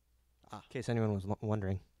 In case anyone was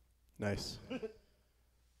wondering. Nice.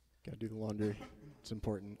 Gotta do the laundry. It's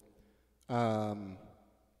important.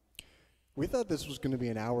 We thought this was going to be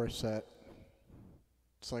an hour set.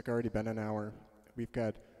 It's like already been an hour. We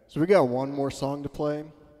got one more song to play,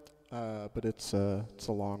 but it's a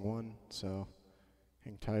long one, so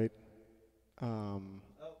hang tight.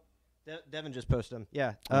 Devin just posted them.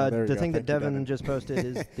 Yeah. There you The go. thing that Thank you, Devin Devin. just posted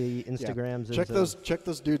is the Instagrams. Check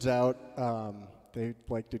those dudes out. They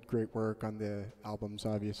did great work on the albums,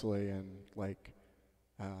 obviously, and I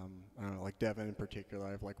don't know, like Devin in particular.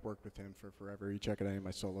 I've worked with him for forever. You check out any of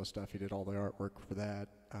my solo stuff. He did all the artwork for that.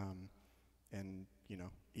 And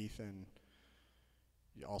Ethan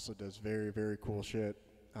also does very, very cool shit.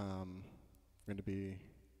 We're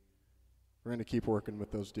gonna keep working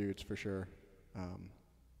with those dudes for sure.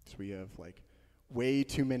 So we have way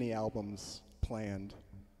too many albums planned.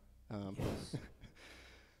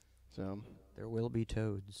 So There will be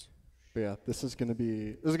toads. but yeah, this is gonna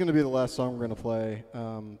be the last song we're gonna play.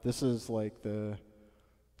 This is the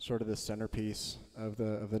sort of the centerpiece of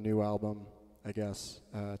the new album, I guess.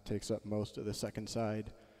 Takes up most of the second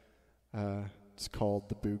side. It's called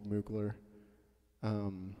the Boogmoogler.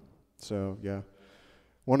 So yeah,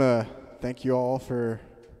 wanna thank you all for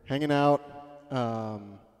hanging out.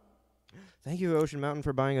 Thank you, Ocean Mountain,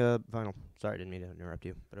 for buying a vinyl. Sorry, I didn't mean to interrupt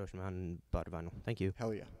you, but Ocean Mountain bought a vinyl. Thank you.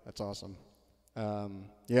 Hell yeah, that's awesome.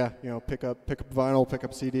 Yeah, pick up vinyl, pick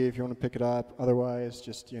up CD if you want to pick it up. Otherwise,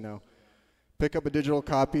 just pick up a digital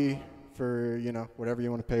copy for whatever you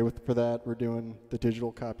want to pay for that. We're doing the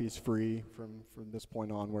digital copies free from this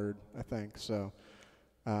point onward, I think. So,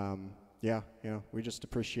 yeah, we just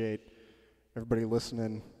appreciate everybody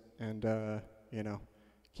listening and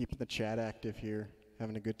keeping the chat active here,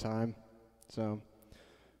 having a good time. So.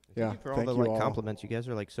 Yeah, Thank you for all thank the you all. compliments. You guys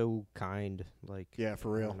are so kind. Yeah,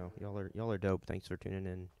 for I real. don't know. Y'all are dope. Thanks for tuning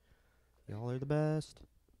in. Y'all are the best.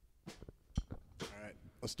 All right,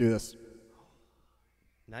 let's do this.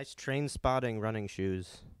 Nice train spotting running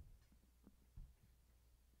shoes.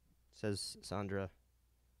 Says Sandra.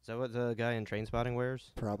 Is that what the guy in train spotting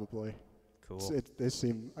wears? Probably. Cool. They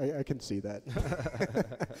seem. I can see that.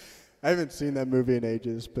 I haven't seen that movie in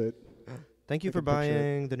ages, but. Thank you I for can picture it.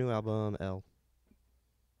 buying the new album, Elle.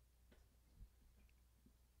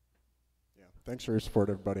 Yeah. Thanks for your support,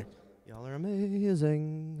 everybody. Y'all are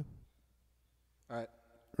amazing. All right.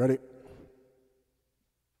 Ready?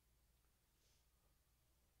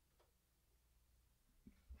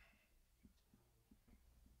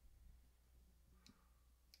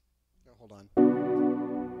 Oh, hold on.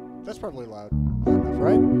 That's probably loud enough,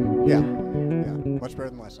 right? Yeah. Yeah. Much better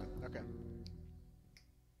than last time. Okay.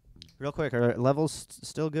 Real quick, are levels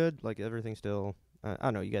still good? Everything's still... I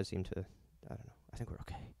don't know. You guys seem to... I don't know. I think we're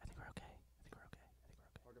okay.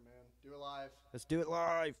 Order man, do it live. Let's do it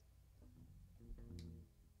live.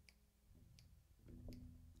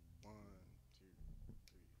 1, 2,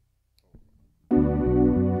 3,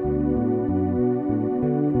 4.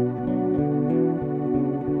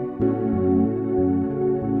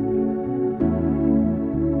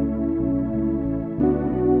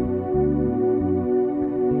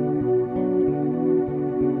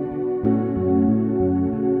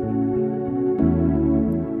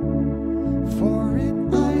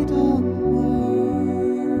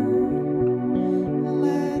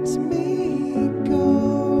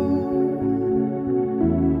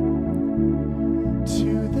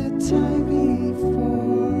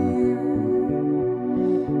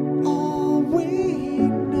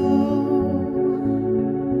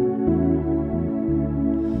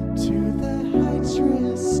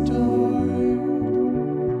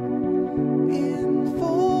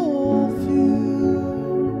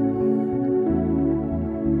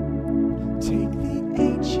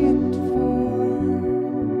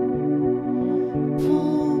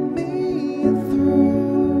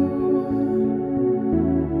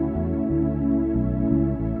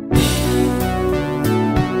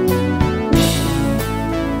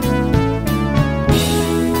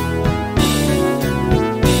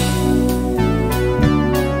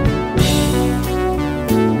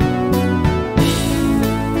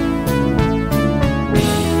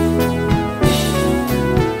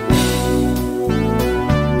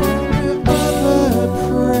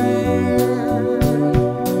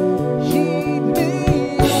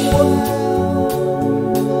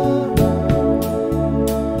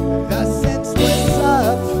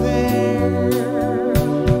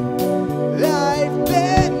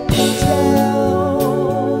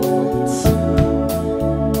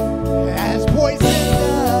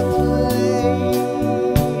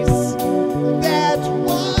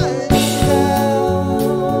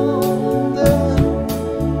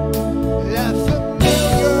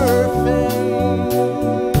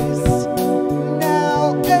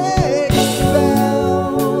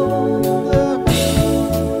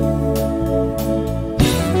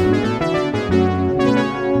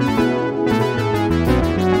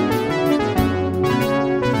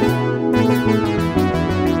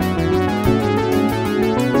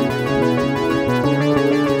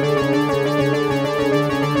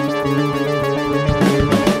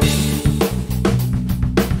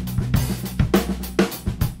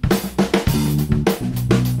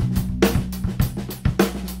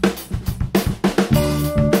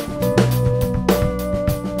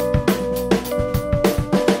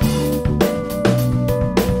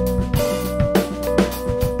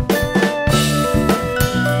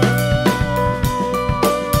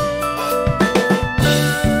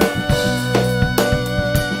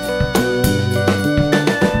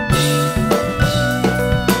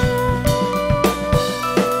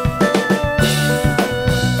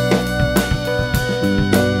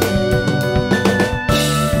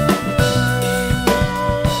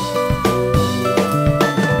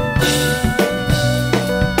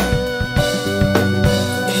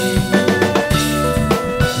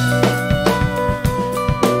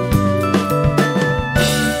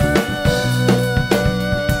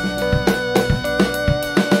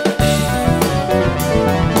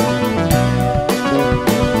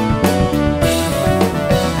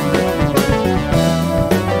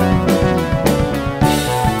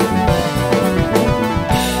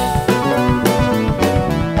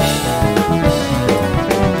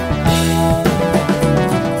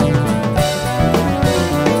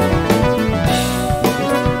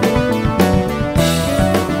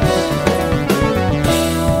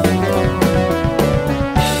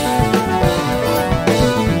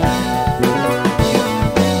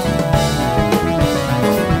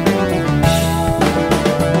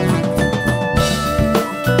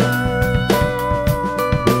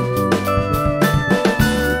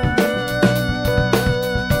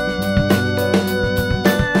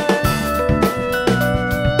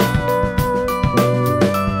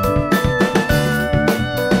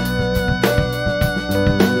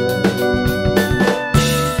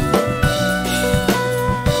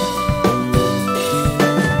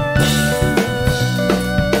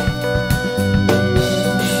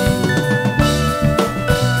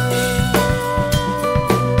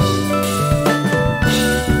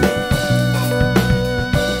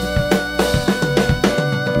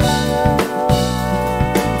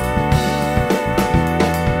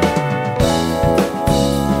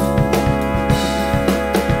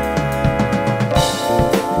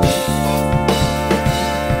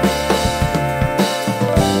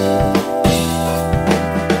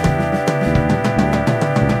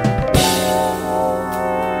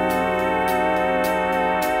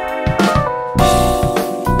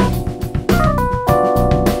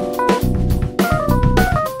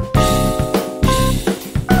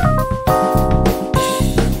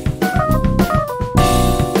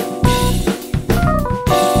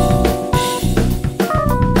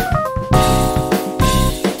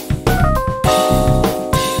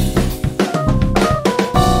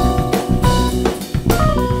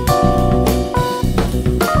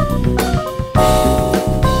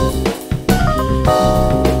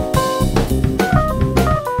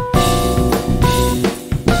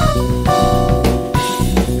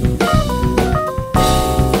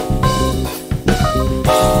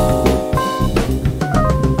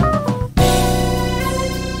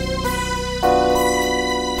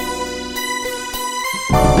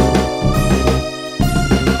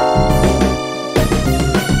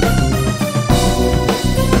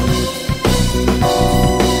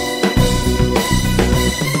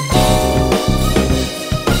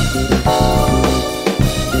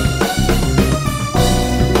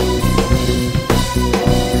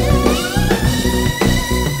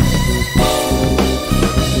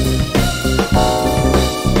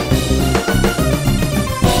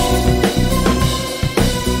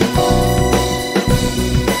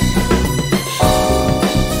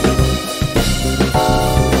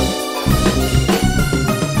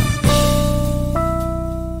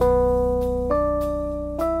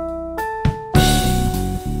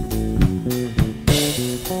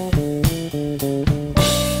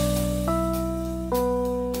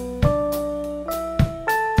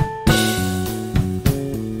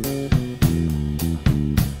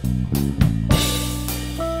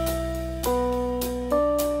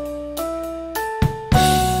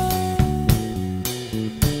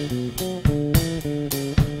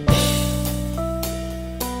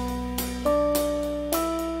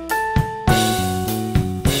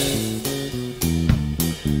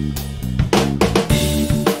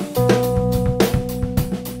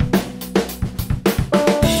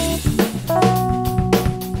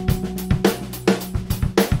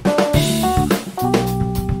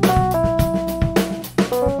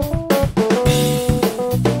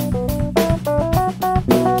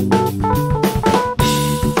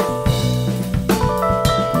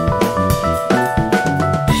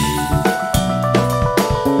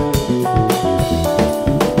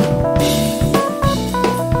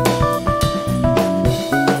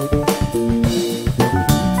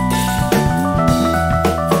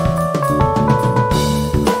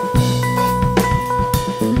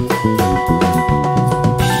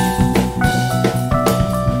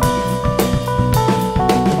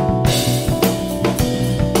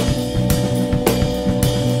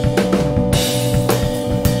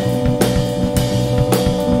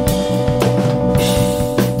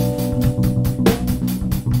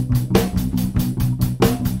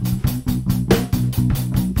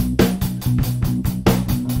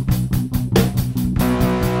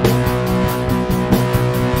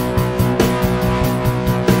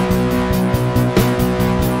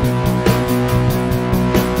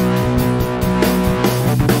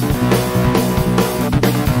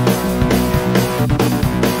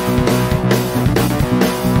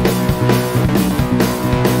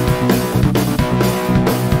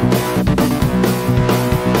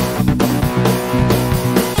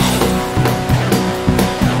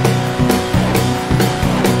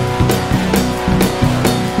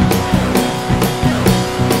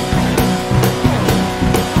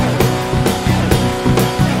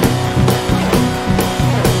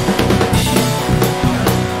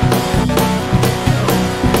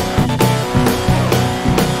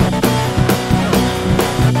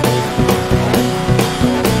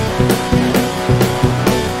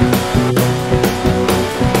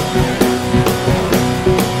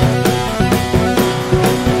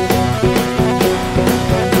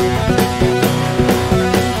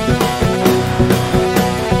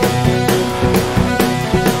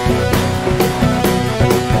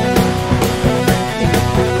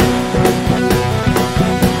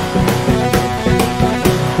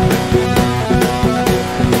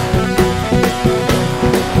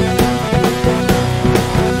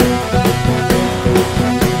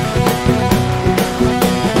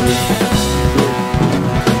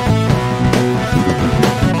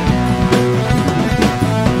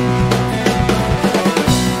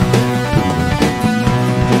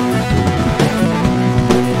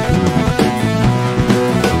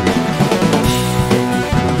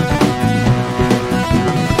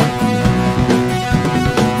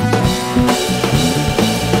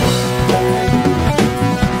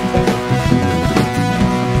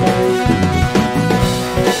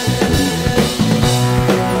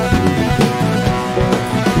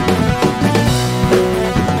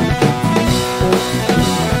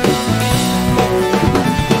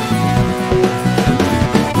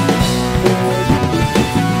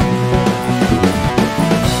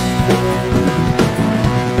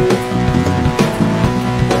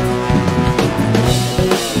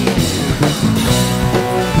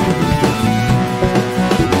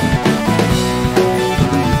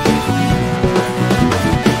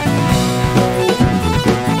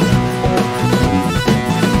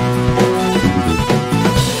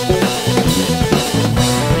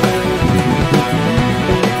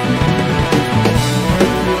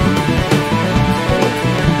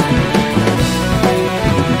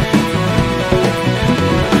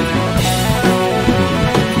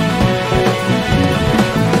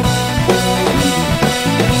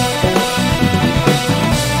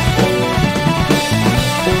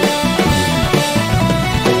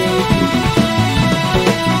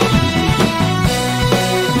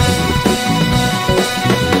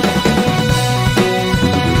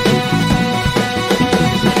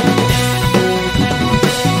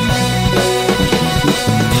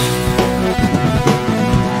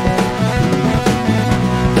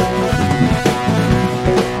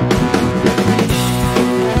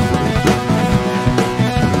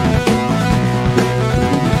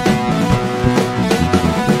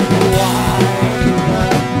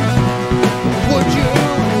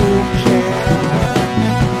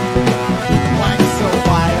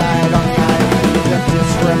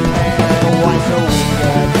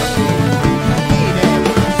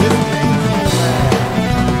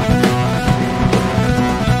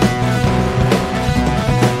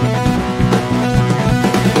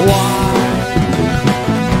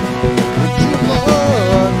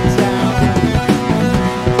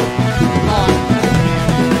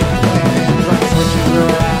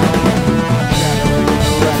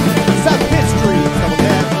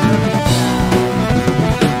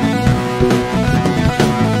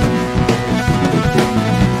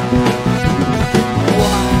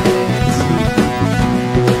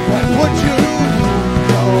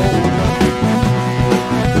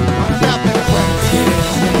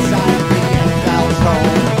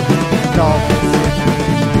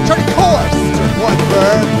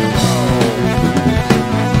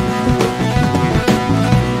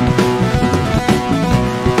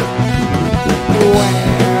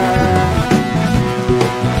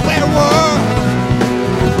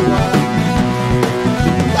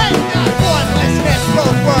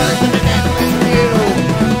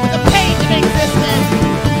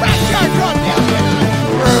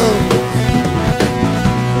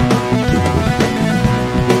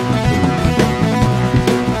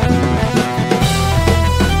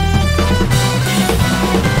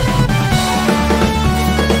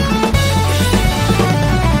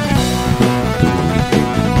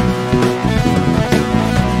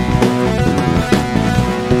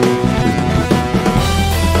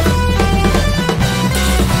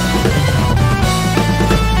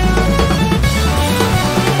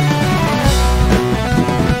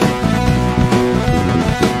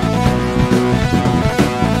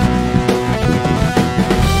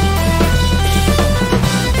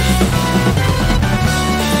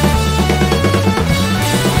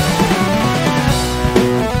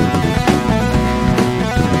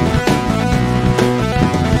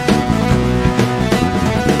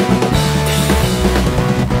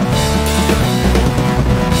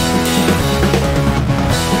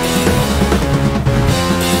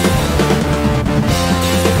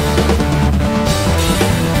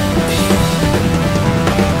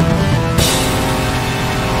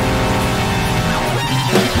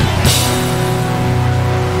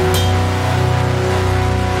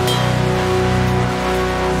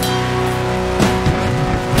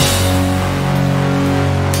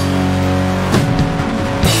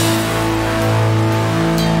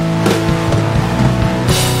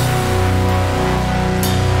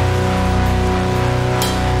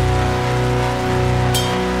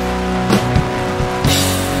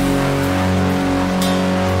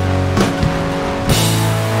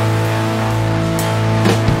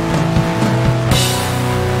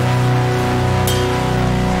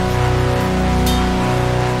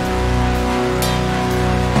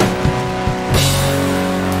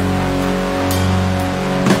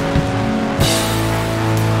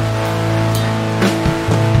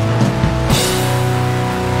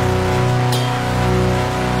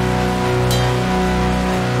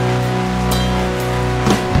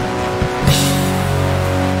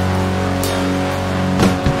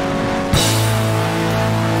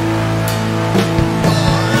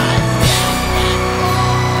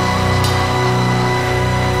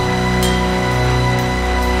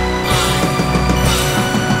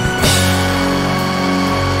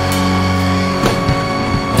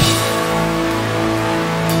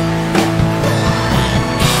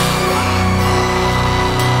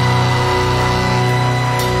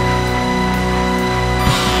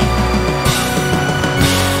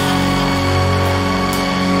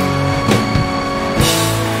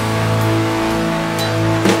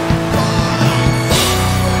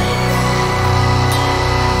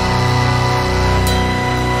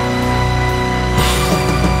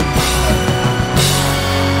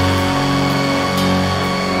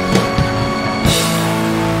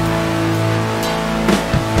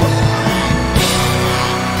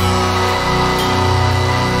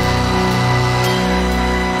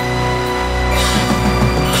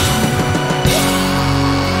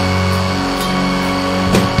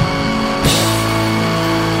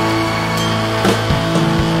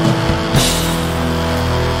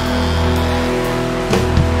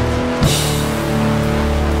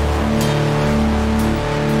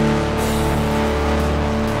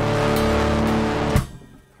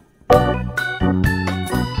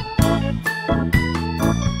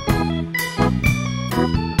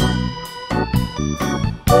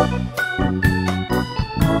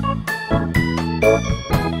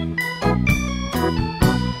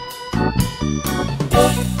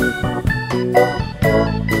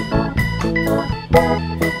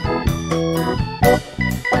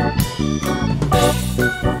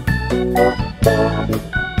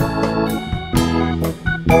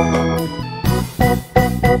 All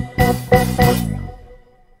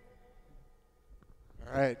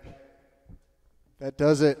right. That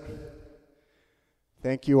does it.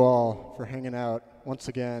 Thank you all for hanging out once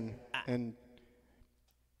again, and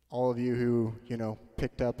all of you who,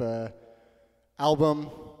 picked up a album.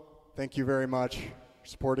 Thank you very much for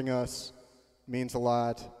supporting us. Means a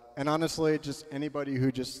lot. And honestly, just anybody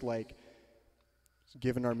who just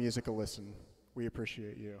giving our music a listen. We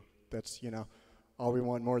appreciate you. That's, all we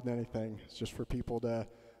want more than anything. It's just for people to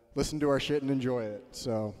listen to our shit and enjoy it.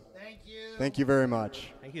 So Thank you. thank you very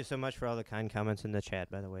much. Thank you so much for all the kind comments in the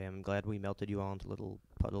chat, by the way. I'm glad we melted you all into little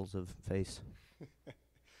puddles of face.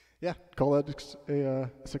 Yeah, call that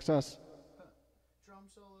a success. Drum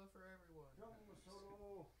solo for everyone. Drum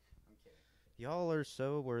solo. I'm kidding. Y'all are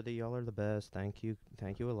so worthy. Y'all are the best. Thank you.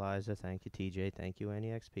 Thank you, Eliza. Thank you, TJ. Thank you,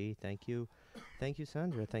 NEXP. Thank you. Thank you,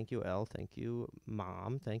 Sandra. Thank you, Elle. Thank you,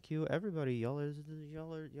 Mom. Thank you, everybody. Y'all are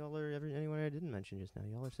anyone I didn't mention just now.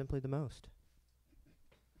 Y'all are simply the most.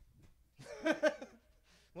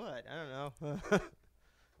 What? I don't know.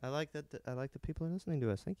 I like that. I like that people are listening to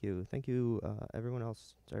us. Thank you. Thank you, everyone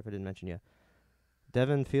else. Sorry if I didn't mention you.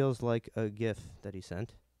 Devin feels like a GIF that he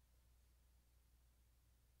sent.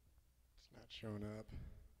 It's not showing up.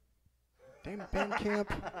 Damn it, Bandcamp.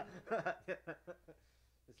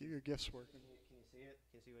 Get your gifts working. Can you see it?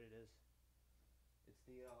 Can you see what it is? It's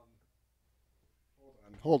the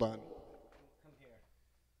Hold on. Come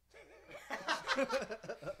here.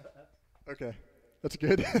 Okay, that's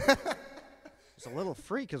good. It's a little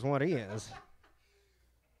freak is what he is.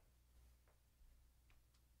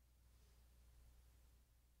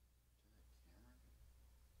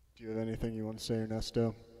 Do you have anything you want to say,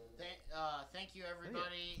 Ernesto? Thank you,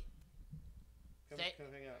 everybody. Come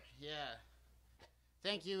hang out. Yeah.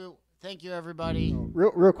 Thank you, everybody.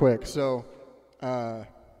 Real quick. So,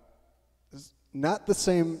 it's not the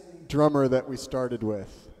same drummer that we started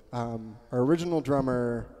with. Our original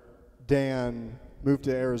drummer, Dan, moved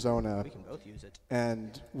to Arizona. We can both use it.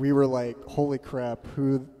 And we were like, holy crap,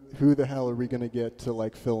 who the hell are we going to get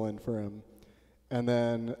to fill in for him? And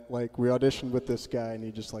then we auditioned with this guy and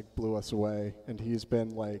he just blew us away. And he's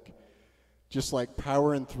been just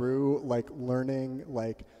powering through, learning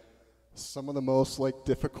some of the most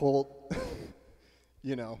difficult,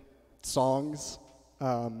 songs.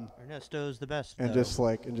 Ernesto's the best. And though. just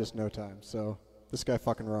in just no time. So this guy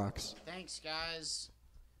fucking rocks. Thanks, guys.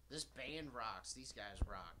 This band rocks. These guys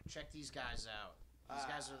rock. Check these guys out.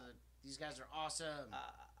 These guys are awesome.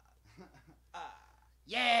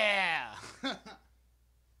 Yeah. All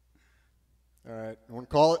right, you want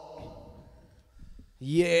to call it?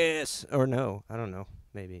 Yes or no? I don't know.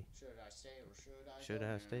 Maybe. Should I stay or should I? Should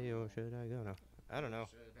I stay or should I go? No, I don't know.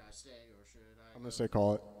 Should I stay or should I? I'm going to say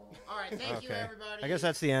call it. All right. Thank you, everybody. I guess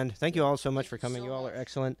that's the end. Thank you all so much for coming. You all are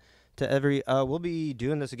excellent. To every, we'll be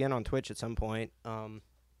doing this again on Twitch at some point. And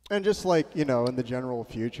just in the general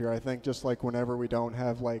future, I think just whenever we don't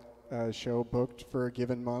have a show booked for a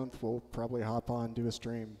given month, we'll probably hop on, do a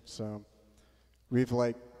stream. So we've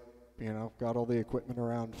got all the equipment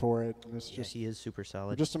around for it. And it's Yes, just, he is super we're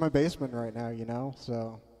solid. just in my basement right now,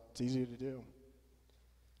 so it's easy to do.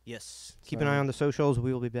 Yes. Keep an eye on the socials.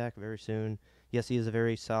 We will be back very soon. Yes, he is a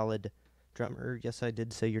very solid drummer. Yes, I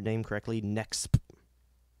did say your name correctly. NEXP.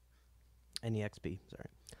 NEXP. Sorry.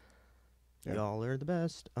 Yeah. Y'all are the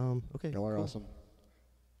best. Okay. Y'all are cool. awesome.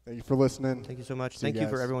 Thank you for listening. Thank you so much. See you Thank you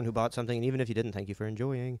for guys. everyone who bought something. And even if you didn't, thank you for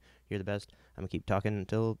enjoying. You're the best. I'm going to keep talking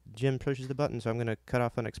until Jim pushes the button, so I'm going to cut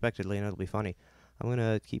off unexpectedly, and it'll be funny. I'm going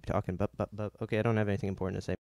to keep talking. Okay, I don't have anything important to say.